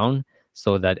prices down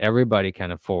so that everybody can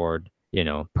afford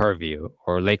Purview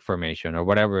or Lake Formation or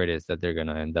whatever it is that they're going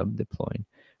to end up deploying.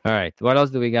 All right. What else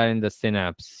do we got in the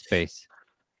Synapse space?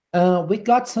 We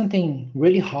got something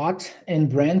really hot and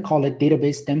brand called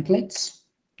database templates.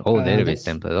 Oh, database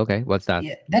template. Okay. What's that?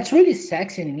 Yeah, that's really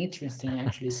sexy and interesting,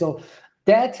 actually. So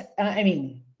that,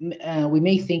 we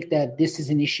may think that this is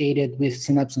initiated with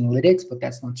Synapse Analytics, but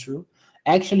that's not true.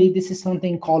 Actually, this is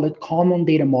something called Common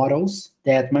Data Models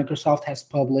that Microsoft has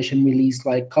published and released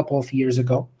like a couple of years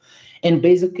ago. And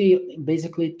basically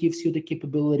it gives you the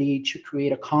capability to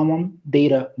create a common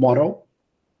data model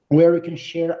where you can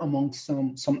share among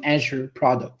some Azure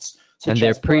products. And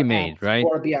they're pre-made, right?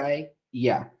 Power BI,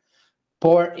 yeah.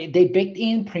 They baked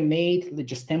in pre-made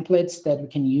just templates that we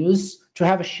can use to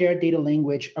have a shared data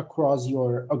language across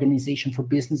your organization for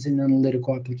business and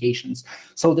analytical applications.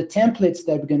 So the templates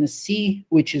that we're going to see,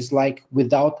 which is like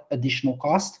without additional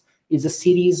cost, is a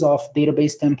series of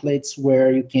database templates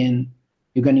where you're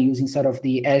going to use instead of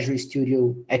the Azure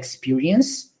Studio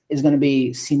experience. It's going to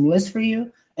be seamless for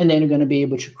you. And then you're going to be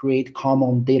able to create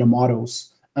common data models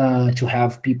to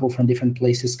have people from different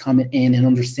places coming in and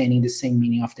understanding the same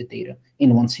meaning of the data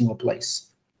in one single place.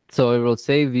 So it will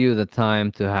save you the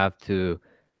time to have to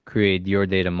create your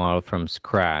data model from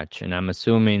scratch. And I'm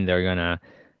assuming they're going to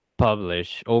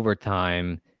publish over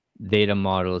time data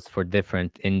models for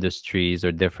different industries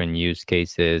or different use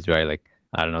cases, right? Like,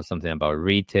 I don't know, something about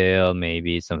retail,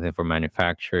 maybe something for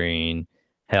manufacturing,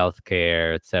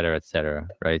 healthcare, et cetera,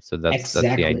 right? So that's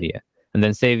the idea. And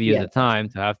then save you the time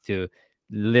to have to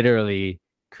literally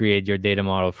create your data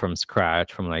model from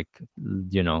scratch, from like,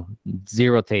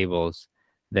 0 tables.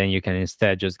 Then you can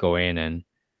instead just go in and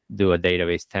do a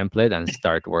database template and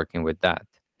start working with that.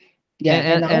 Yeah,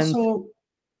 and also...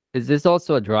 Is this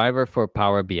also a driver for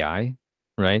Power BI,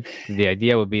 right? The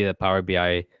idea would be that Power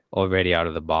BI already out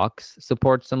of the box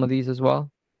supports some of these as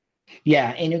well.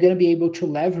 Yeah, and you're going to be able to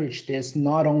leverage this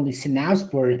not only Synapse,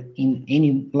 but in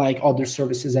any like other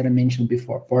services that I mentioned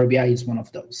before. Power BI is one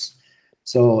of those.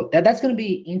 So that's going to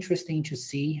be interesting to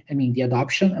see. I mean, the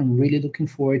adoption, I'm really looking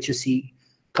forward to see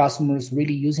customers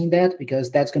really using that, because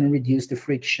that's going to reduce the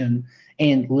friction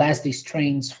and less the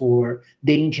strains for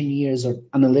data engineers or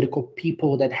analytical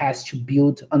people that has to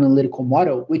build analytical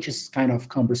model, which is kind of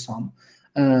cumbersome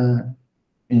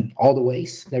in all the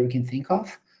ways that we can think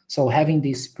of. So having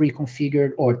this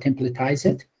pre-configured or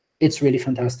templatized, it's really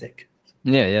fantastic.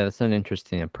 Yeah, that's an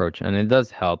interesting approach, and it does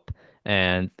help.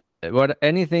 And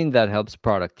anything that helps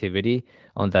productivity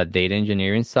on that data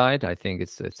engineering side, I think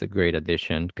it's a great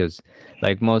addition, because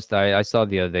like I saw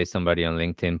the other day somebody on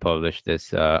LinkedIn published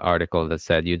this article that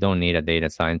said you don't need a data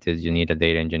scientist, you need a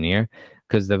data engineer,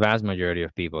 because the vast majority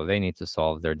of people, they need to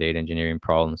solve their data engineering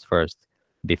problems first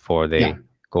before they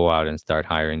go out and start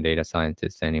hiring data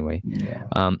scientists anyway. Yeah.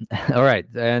 All right,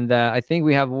 and I think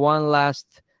we have one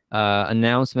last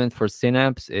announcement for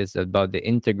Synapse, is about the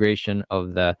integration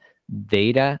of the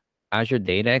Azure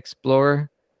Data Explorer.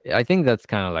 I think that's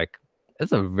kind of like,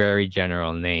 that's a very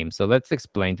general name. So let's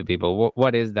explain to people,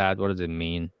 what is that? What does it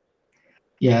mean?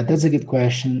 Yeah, that's a good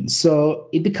question. So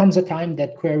it becomes a time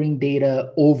that querying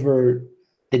data over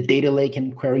the data lake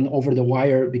and querying over the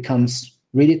wire becomes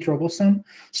really troublesome.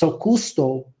 So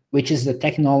Kusto, which is the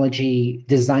technology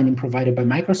designed and provided by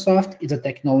Microsoft, is a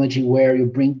technology where you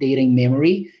bring data in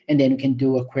memory and then you can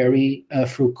do a query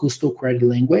through Kusto query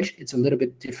language. It's a little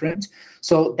bit different.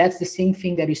 So that's the same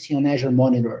thing that you see on Azure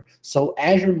Monitor. So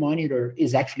Azure Monitor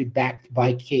is actually backed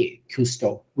by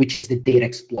Kusto, which is the Data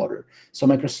Explorer. So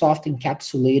Microsoft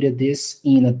encapsulated this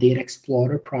in a Data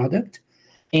Explorer product.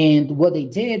 And what they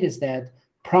did is that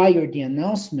prior to the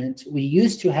announcement, we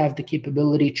used to have the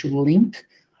capability to link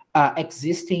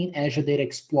existing Azure Data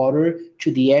Explorer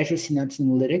to the Azure Synapse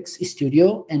Analytics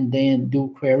Studio and then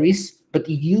do queries, but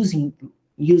using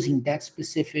that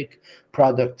specific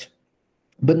product.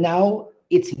 But now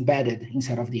it's embedded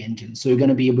inside of the engine. So you're going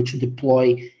to be able to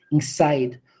deploy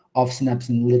inside of Synapse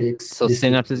Analytics. So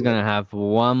Synapse is going to have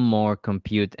one more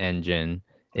compute engine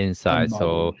inside.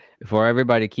 So for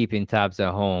everybody keeping tabs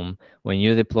at home, when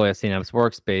you deploy a Synapse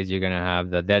workspace, you're going to have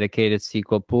the dedicated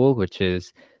SQL pool, which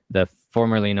is the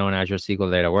formerly known Azure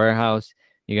SQL Data Warehouse.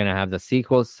 You're going to have the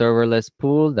SQL serverless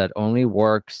pool that only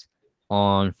works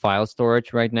on file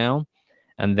storage right now.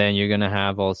 And then you're going to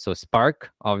have also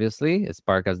Spark, obviously.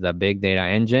 Spark has that big data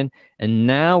engine. And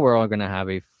now we're all going to have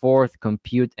a fourth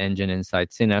compute engine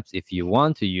inside Synapse, if you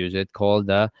want to use it, called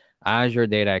the Azure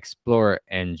Data Explorer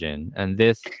engine. And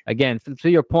this, again, to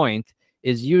your point,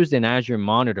 is used in Azure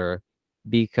Monitor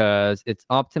because it's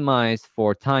optimized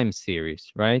for time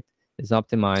series, right? It's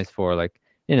optimized for like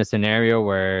in a scenario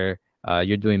where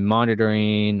you're doing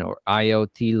monitoring or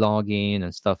IoT logging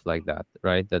and stuff like that,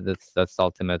 right? That's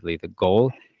ultimately the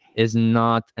goal. Is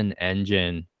not an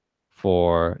engine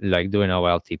for like doing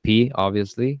OLTP,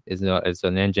 obviously. It's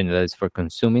an engine that is for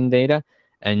consuming data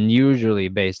and usually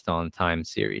based on time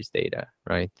series data,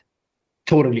 right?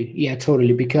 Totally. Yeah,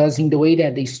 totally. Because in the way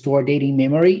that they store data in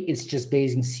memory, it's just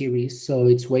based in series. So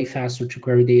it's way faster to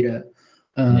query data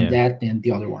that than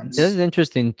the other ones. This is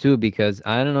interesting too, because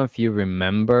I don't know if you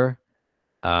remember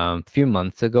a few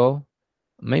months ago,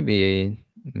 maybe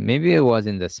it was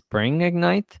in the spring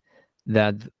Ignite,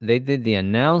 that they did the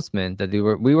announcement that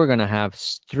we were going to have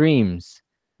streams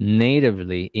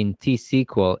natively in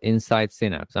T-SQL inside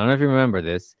Synapse. I don't know if you remember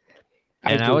this.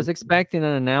 And I was expecting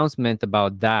an announcement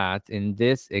about that in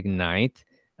this Ignite,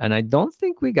 and I don't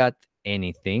think we got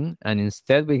anything. And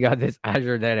instead, we got this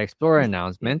Azure Data Explorer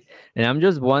announcement. And I'm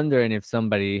just wondering if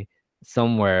somebody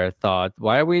somewhere thought,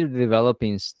 why are we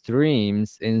developing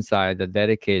streams inside the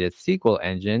dedicated SQL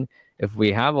engine if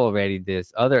we have already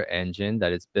this other engine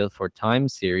that is built for time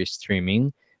series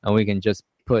streaming, and we can just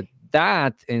put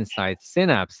that inside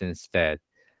Synapse instead?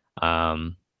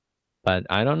 But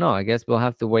I don't know. I guess we'll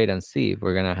have to wait and see if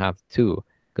we're going to have two,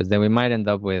 because then we might end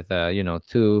up with,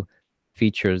 two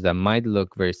features that might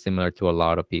look very similar to a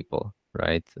lot of people,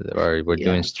 right? Or we're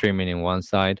doing streaming in one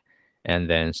side and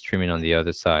then streaming on the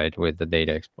other side with the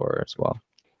Data Explorer as well.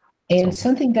 And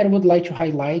something that I would like to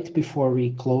highlight before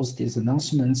we close these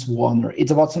announcements, one,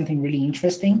 it's about something really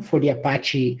interesting for the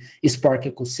Apache Spark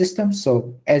ecosystem.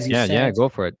 So as you said, go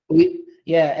for it.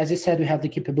 As I said, we have the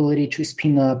capability to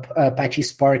spin up Apache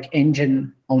Spark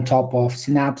engine on top of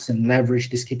Synapse and leverage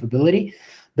this capability.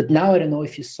 But now I don't know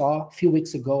if you saw a few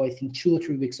weeks ago, I think 2 or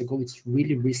 3 weeks ago, it's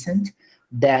really recent,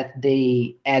 that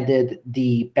they added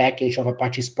the package of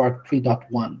Apache Spark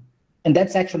 3.1. And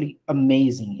that's actually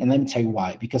amazing. And let me tell you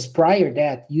why. Because prior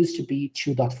that used to be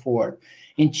 2.4.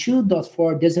 And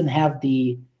 2.4 doesn't have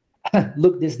the,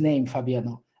 look this name,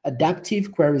 Fabiano,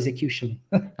 adaptive query execution.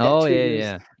 Oh,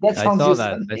 yeah. That I saw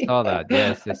that.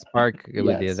 Yes, the Spark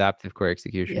with the adaptive query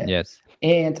execution. Yeah. Yes.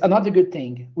 And another good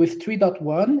thing, with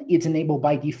 3.1, it's enabled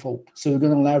by default. So you're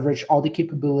going to leverage all the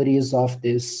capabilities of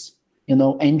this,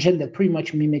 engine that pretty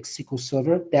much mimics SQL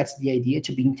Server. That's the idea,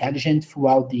 to be intelligent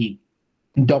throughout the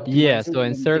document. So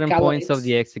in certain points of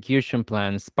the execution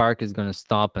plan, Spark is going to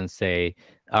stop and say,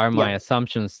 are my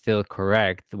assumptions still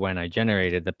correct when I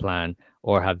generated the plan,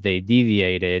 or have they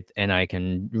deviated, and I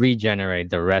can regenerate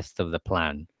the rest of the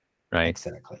plan, right?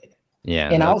 Exactly. Yeah.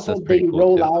 And also they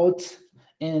roll out,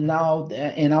 and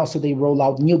also they roll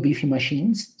out new beefy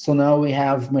machines. So now we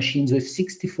have machines with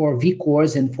 64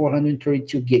 vCores and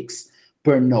 432 gigs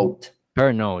per node.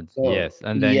 Per node, yes.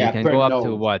 And then you can go up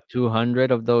to what,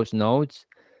 200 of those nodes?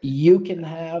 You can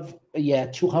have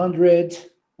 200,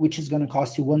 which is going to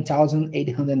cost you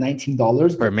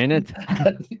 $1,819 per minute.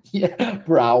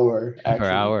 Per hour. Actually. Per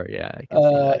hour,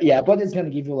 yeah. But it's going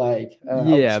to give you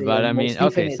but I mean,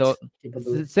 okay, so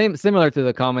similar to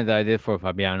the comment that I did for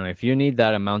Fabiano. If you need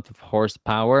that amount of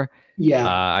horsepower,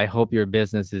 I hope your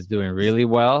business is doing really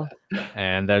well,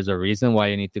 and there's a reason why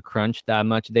you need to crunch that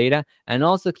much data. And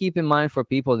also keep in mind, for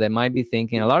people that might be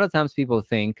thinking, a lot of times people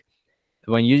think,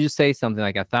 when you just say something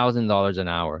like $1,000 an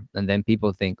hour, and then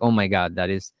people think, oh my God, that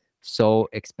is so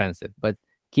expensive. But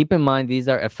keep in mind, these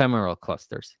are ephemeral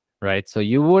clusters, right? So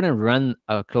you wouldn't run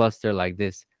a cluster like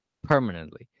this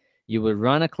permanently. You would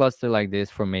run a cluster like this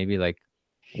for maybe like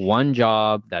one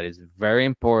job that is very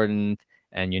important,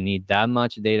 and you need that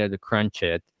much data to crunch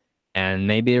it. And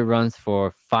maybe it runs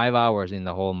for 5 hours in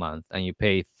the whole month, and you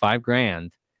pay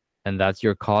 $5,000. And that's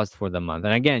your cost for the month.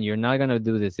 And again, you're not going to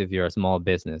do this if you're a small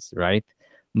business, right?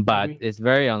 But it's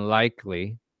very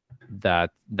unlikely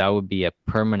that would be a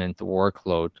permanent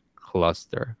workload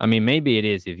cluster. I mean, maybe it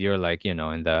is if you're like, in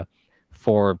the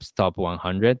Forbes top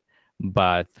 100.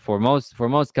 But for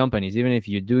most companies, even if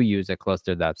you do use a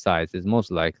cluster that size, it's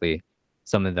most likely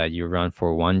something that you run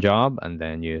for one job, and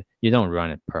then you don't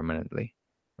run it permanently,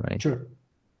 right? Sure.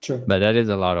 But that is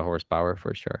a lot of horsepower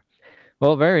for sure.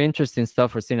 Well, very interesting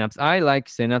stuff for Synapse. I like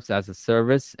Synapse as a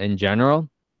service in general.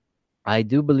 I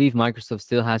do believe Microsoft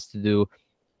still has to do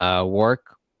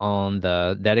work on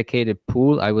the dedicated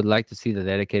pool. I would like to see the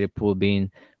dedicated pool being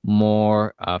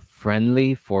more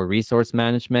friendly for resource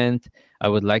management. I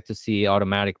would like to see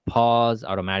automatic pause,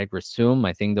 automatic resume.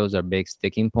 I think those are big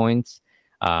sticking points,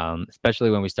 especially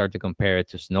when we start to compare it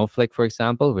to Snowflake, for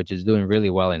example, which is doing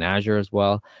really well in Azure as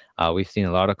well. We've seen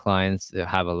a lot of clients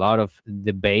have a lot of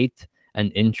debate and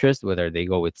interest, whether they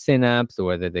go with Synapse or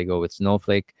whether they go with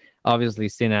Snowflake. Obviously,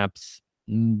 Synapse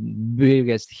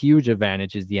biggest huge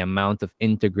advantage is the amount of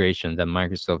integration that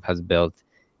Microsoft has built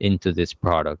into this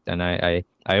product. And I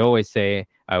always say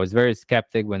I was very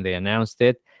skeptic when they announced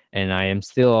it, and I am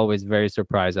still always very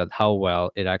surprised at how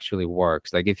well it actually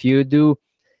works. Like if you do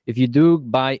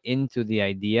buy into the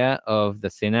idea of the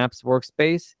Synapse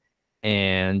workspace,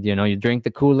 and you drink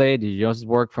the Kool-Aid. You just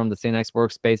work from the Synapse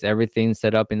workspace, everything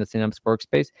set up in the Synapse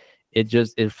workspace.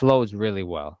 It flows really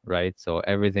well, right? So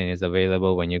everything is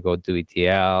available when you go to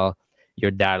ETL.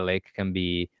 Your data lake can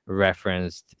be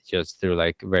referenced just through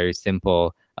like very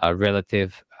simple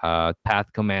relative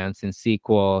path commands in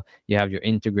SQL. You have your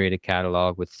integrated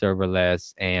catalog with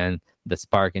serverless and the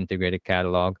Spark integrated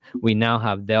catalog. We now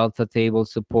have Delta table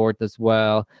support as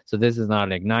well. So this is not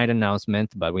an Ignite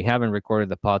announcement, but we haven't recorded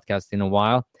the podcast in a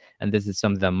while. And this is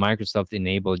something that Microsoft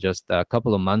enabled just a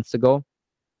couple of months ago,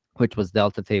 which was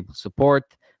Delta table support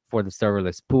for the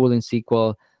serverless pool in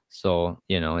SQL. So,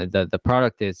 the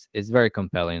product is very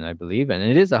compelling, I believe. And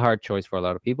it is a hard choice for a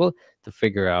lot of people to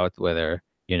figure out whether,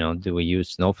 do we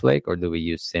use Snowflake or do we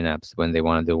use Synapse when they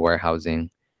want to do warehousing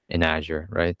in Azure,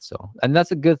 right? So, and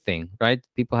that's a good thing, right?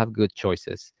 People have good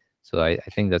choices. So I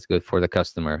think that's good for the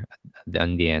customer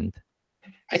in the end.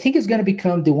 I think it's going to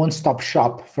become the one-stop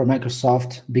shop for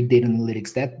Microsoft Big Data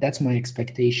Analytics. That's my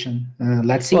expectation.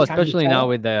 Let's see. Well, especially now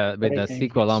with the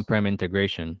SQL on-prem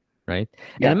integration, right?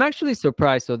 Yeah. And I'm actually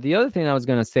surprised. So the other thing I was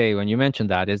going to say when you mentioned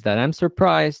that is that I'm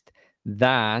surprised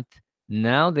that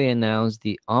now they announced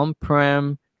the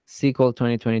on-prem SQL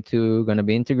 2022 going to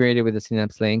be integrated with the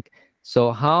Synapse Link.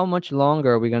 So how much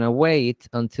longer are we going to wait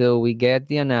until we get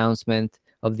the announcement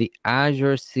of the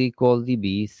Azure SQL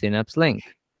DB Synapse Link,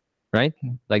 right?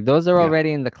 Like those are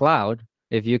already in the cloud.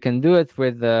 If you can do it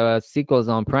with SQLs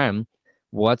on-prem,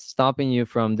 what's stopping you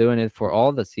from doing it for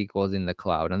all the SQLs in the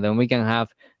cloud? And then we can have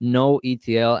no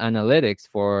ETL analytics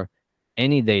for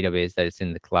any database that is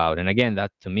in the cloud. And again,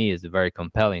 that to me is very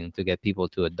compelling to get people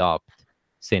to adopt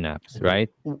Synapse, right?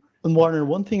 And Warner,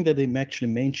 one thing that they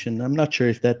actually mentioned, I'm not sure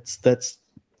if that's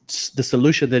the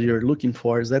solution that you're looking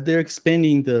for, is that they're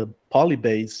expanding the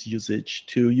Polybase usage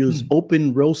to use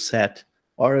open row set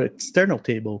or external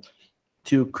table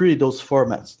to create those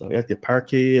formats, like the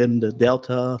Parquet and the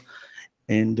Delta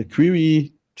and the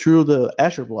query through the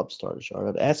Azure Blob Storage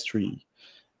or the S3.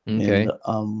 Okay.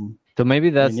 And, so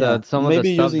maybe that's some of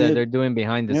the stuff that they're doing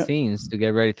behind the scenes to get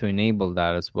ready to enable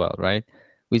that as well, right?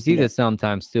 We see this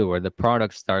sometimes too, where the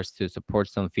product starts to support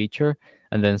some feature,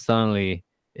 and then suddenly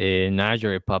in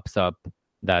Azure it pops up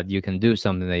that you can do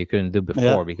something that you couldn't do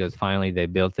before because finally they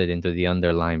built it into the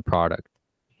underlying product,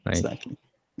 right? Exactly.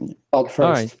 All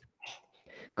right.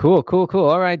 Cool.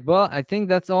 All right. Well, I think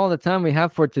that's all the time we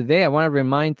have for today. I want to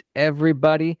remind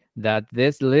everybody that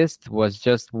this list was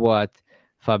just what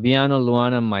Fabiano,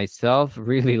 Luana, and myself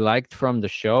really liked from the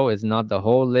show. It's not the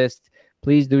whole list.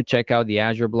 Please do check out the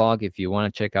Azure blog if you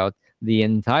want to check out the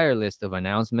entire list of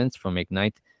announcements from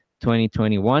Ignite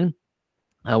 2021.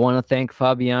 I want to thank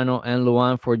Fabiano and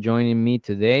Luan for joining me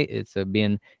today. It's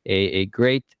been a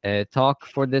great talk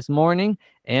for this morning.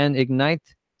 And Ignite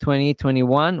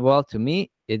 2021, well, to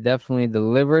me, it definitely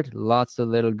delivered lots of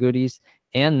little goodies.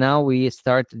 And now we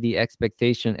start the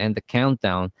expectation and the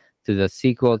countdown to the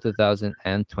SQL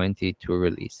 2022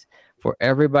 release. For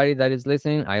everybody that is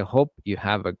listening, I hope you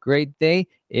have a great day.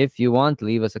 If you want,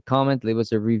 leave us a comment, leave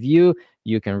us a review.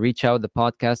 You can reach out the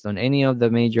podcast on any of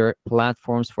the major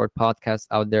platforms for podcasts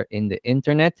out there in the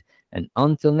internet. And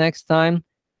until next time,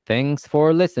 thanks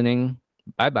for listening.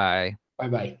 Bye-bye.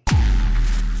 Bye-bye.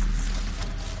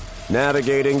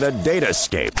 Navigating the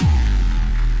datascape.